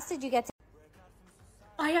many tasks did you get today?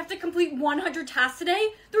 I have to complete 100 tasks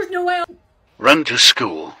today? There's no way I'll... Run to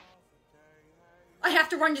school. I have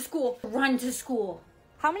to run to school. Run to school.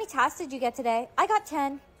 How many tasks did you get today? I got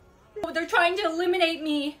 10. Oh, they're trying to eliminate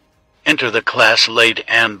me. Enter the class late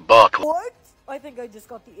and buckle. What? I think I just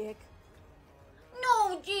got the ick.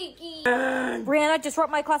 No, Jakey. Brianna,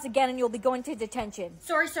 disrupt my class again and you'll be going to detention.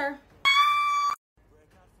 Sorry, sir.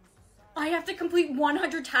 I have to complete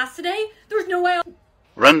 100 tasks today? There's no way I'll...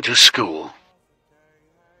 Run to school.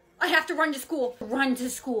 I have to run to school. Run to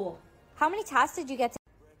school. How many tasks did you get today?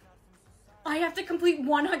 I have to complete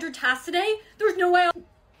 100 tasks today? There's no way I'll...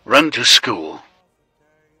 Run to school.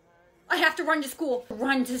 I have to run to school.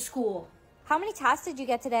 Run to school. How many tasks did you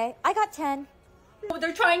get today? I got 10. Oh,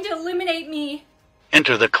 they're trying to eliminate me.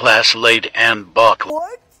 Enter the class late and buckle.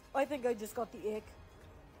 What? I think I just got the ick.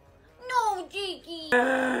 No, Jakey.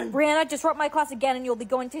 Brianna, disrupt my class again and you'll be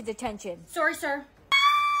going to detention. Sorry, sir.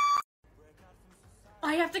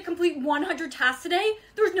 I have to complete 100 tasks today?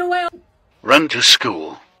 There's no way I'll... Run to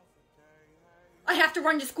school. I have to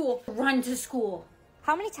run to school. Run to school.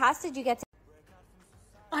 How many tasks did you get today?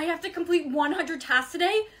 I have to complete 100 tasks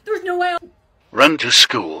today? There's no way I'll... Run to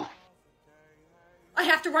school. I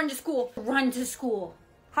have to run to school. Run to school.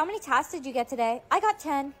 How many tasks did you get today? I got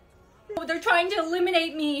 10. Oh, they're trying to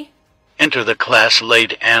eliminate me. Enter the class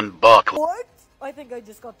late and buckle. What? I think I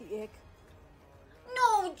just got the ick.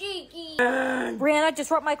 No, Jakey. Brianna,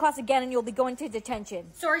 disrupt my class again and you'll be going to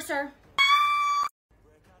detention. Sorry, sir.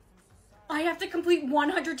 I have to complete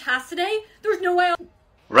 100 tasks today? There's no way I'll...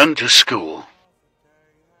 Run to school.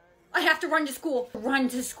 I have to run to school. Run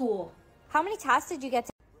to school. How many tasks did you get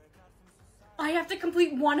today? I have to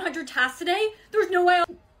complete 100 tasks today? There's no way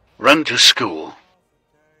I'll... Run to school.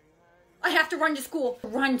 I have to run to school.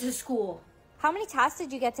 Run to school. How many tasks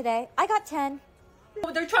did you get today? I got 10.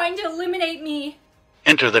 Oh, they're trying to eliminate me.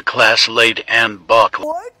 Enter the class late and buckle.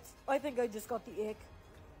 What? I think I just got the ick.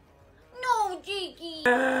 No, Jakey.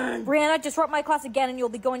 Brianna, disrupt my class again and you'll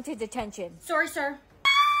be going to detention. Sorry, sir.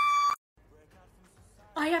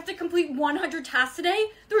 I have to complete 100 tasks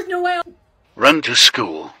today? There's no way I'll... Run to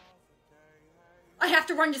school. I have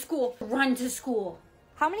to run to school. Run to school.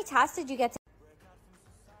 How many tasks did you get today?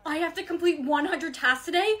 I have to complete 100 tasks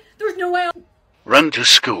today? There's no way I'll... Run to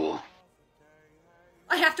school.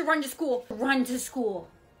 I have to run to school. Run to school.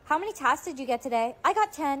 How many tasks did you get today? I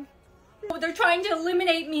got 10. Oh, they're trying to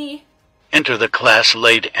eliminate me. Enter the class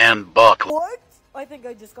late and buckle. What? I think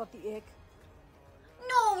I just got the ick.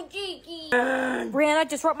 No, Jakey. Brianna,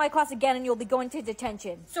 disrupt my class again and you'll be going to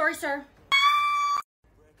detention. Sorry, sir.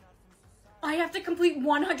 I have to complete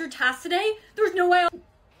 100 tasks today? There's no way I'll...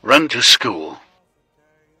 Run to school.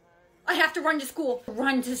 I have to run to school.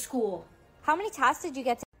 Run to school. How many tasks did you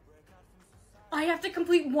get today? I have to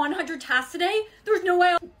complete 100 tasks today? There's no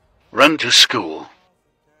way Run to school.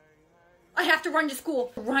 I have to run to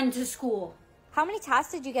school. Run to school. How many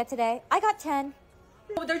tasks did you get today? I got 10.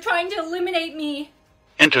 Oh, they're trying to eliminate me.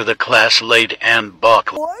 Enter the class late and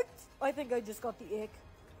Bach. What? I think I just got the ick.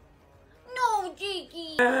 No,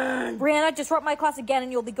 Jakey. Brianna, disrupt my class again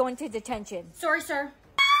and you'll be going to detention. Sorry, sir.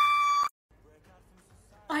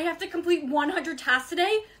 I have to complete 100 tasks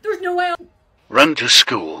today? There's no way Run to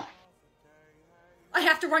school. I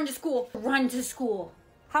have to run to school. Run to school.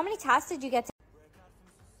 How many tasks did you get today?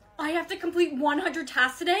 I have to complete 100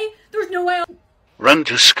 tasks today? There's no way Run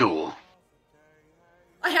to school.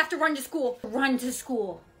 I have to run to school. Run to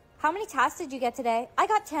school. How many tasks did you get today? I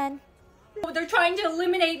got 10. Oh, they're trying to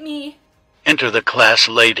eliminate me. Enter the class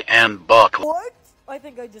late and Bach. What? I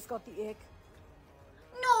think I just got the ick.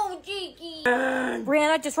 No, Jakey.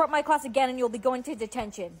 Brianna, disrupt my class again and you'll be going to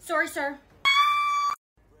detention. Sorry, sir.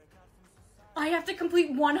 I have to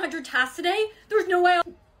complete 100 tasks today? There's no way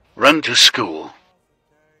Run to school.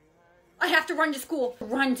 I have to run to school.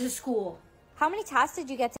 Run to school. How many tasks did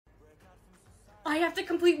you get today? I have to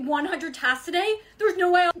complete 100 tasks today? There's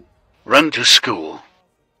no way Run to school.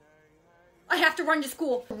 I have to run to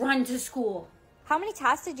school. Run to school. How many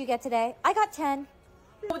tasks did you get today? I got 10.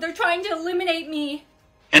 Oh, they're trying to eliminate me.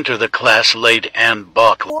 Enter the class late and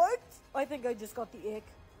Bach. What? I think I just got the ick.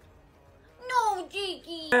 No,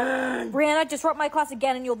 Jakey. Brianna, disrupt my class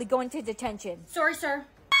again and you'll be going to detention. Sorry, sir.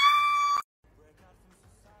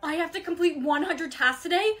 I have to complete 100 tasks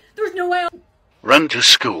today? There's no way Run to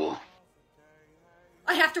school.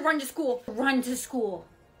 I have to run to school. Run to school.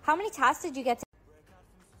 How many tasks did you get today?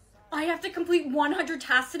 I have to complete 100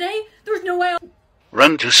 tasks today? There's no way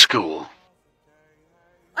Run to school.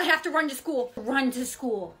 I have to run to school. Run to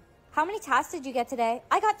school. How many tasks did you get today?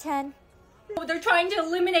 I got 10. Oh, they're trying to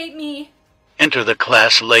eliminate me. Enter the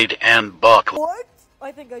class late and Bach. What?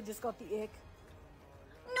 I think I just got the ick.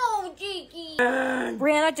 No, Jakey.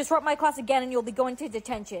 Brianna, disrupt my class again and you'll be going to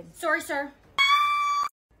detention. Sorry, sir.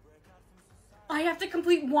 I have to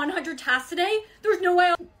complete 100 tasks today? There's no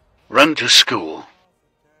way Run to school.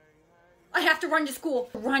 I have to run to school.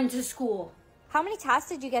 Run to school. How many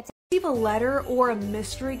tasks did you get today? Receive a letter or a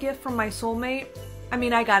mystery gift from my soulmate? I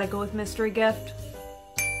mean, I gotta go with mystery gift.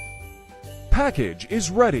 Package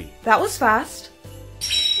is ready. That was fast.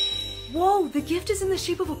 Whoa, the gift is in the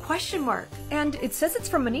shape of a question mark. And it says it's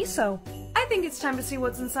from Maniso. I think it's time to see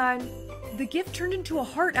what's inside. The gift turned into a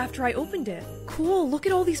heart after I opened it. Cool, look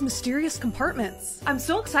at all these mysterious compartments. I'm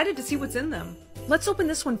so excited to see what's in them. Let's open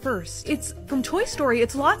this one first. It's from Toy Story,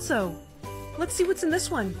 it's Lotso. Let's see what's in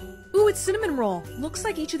this one. Ooh, it's cinnamon roll. Looks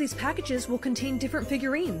like each of these packages will contain different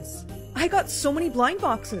figurines. I got so many blind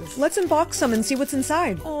boxes. Let's unbox some and see what's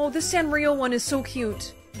inside. Oh, this Sanrio one is so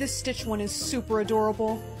cute. This Stitch one is super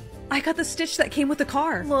adorable. I got the Stitch that came with the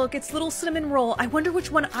car. Look, it's little cinnamon roll. I wonder which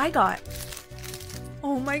one I got.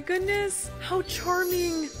 Oh my goodness, how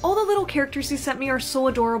charming. All the little characters he sent me are so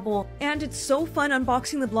adorable. And it's so fun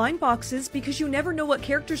unboxing the blind boxes because you never know what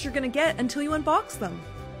characters you're gonna get until you unbox them.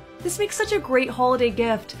 This makes such a great holiday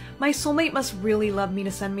gift. My soulmate must really love me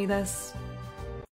to send me this.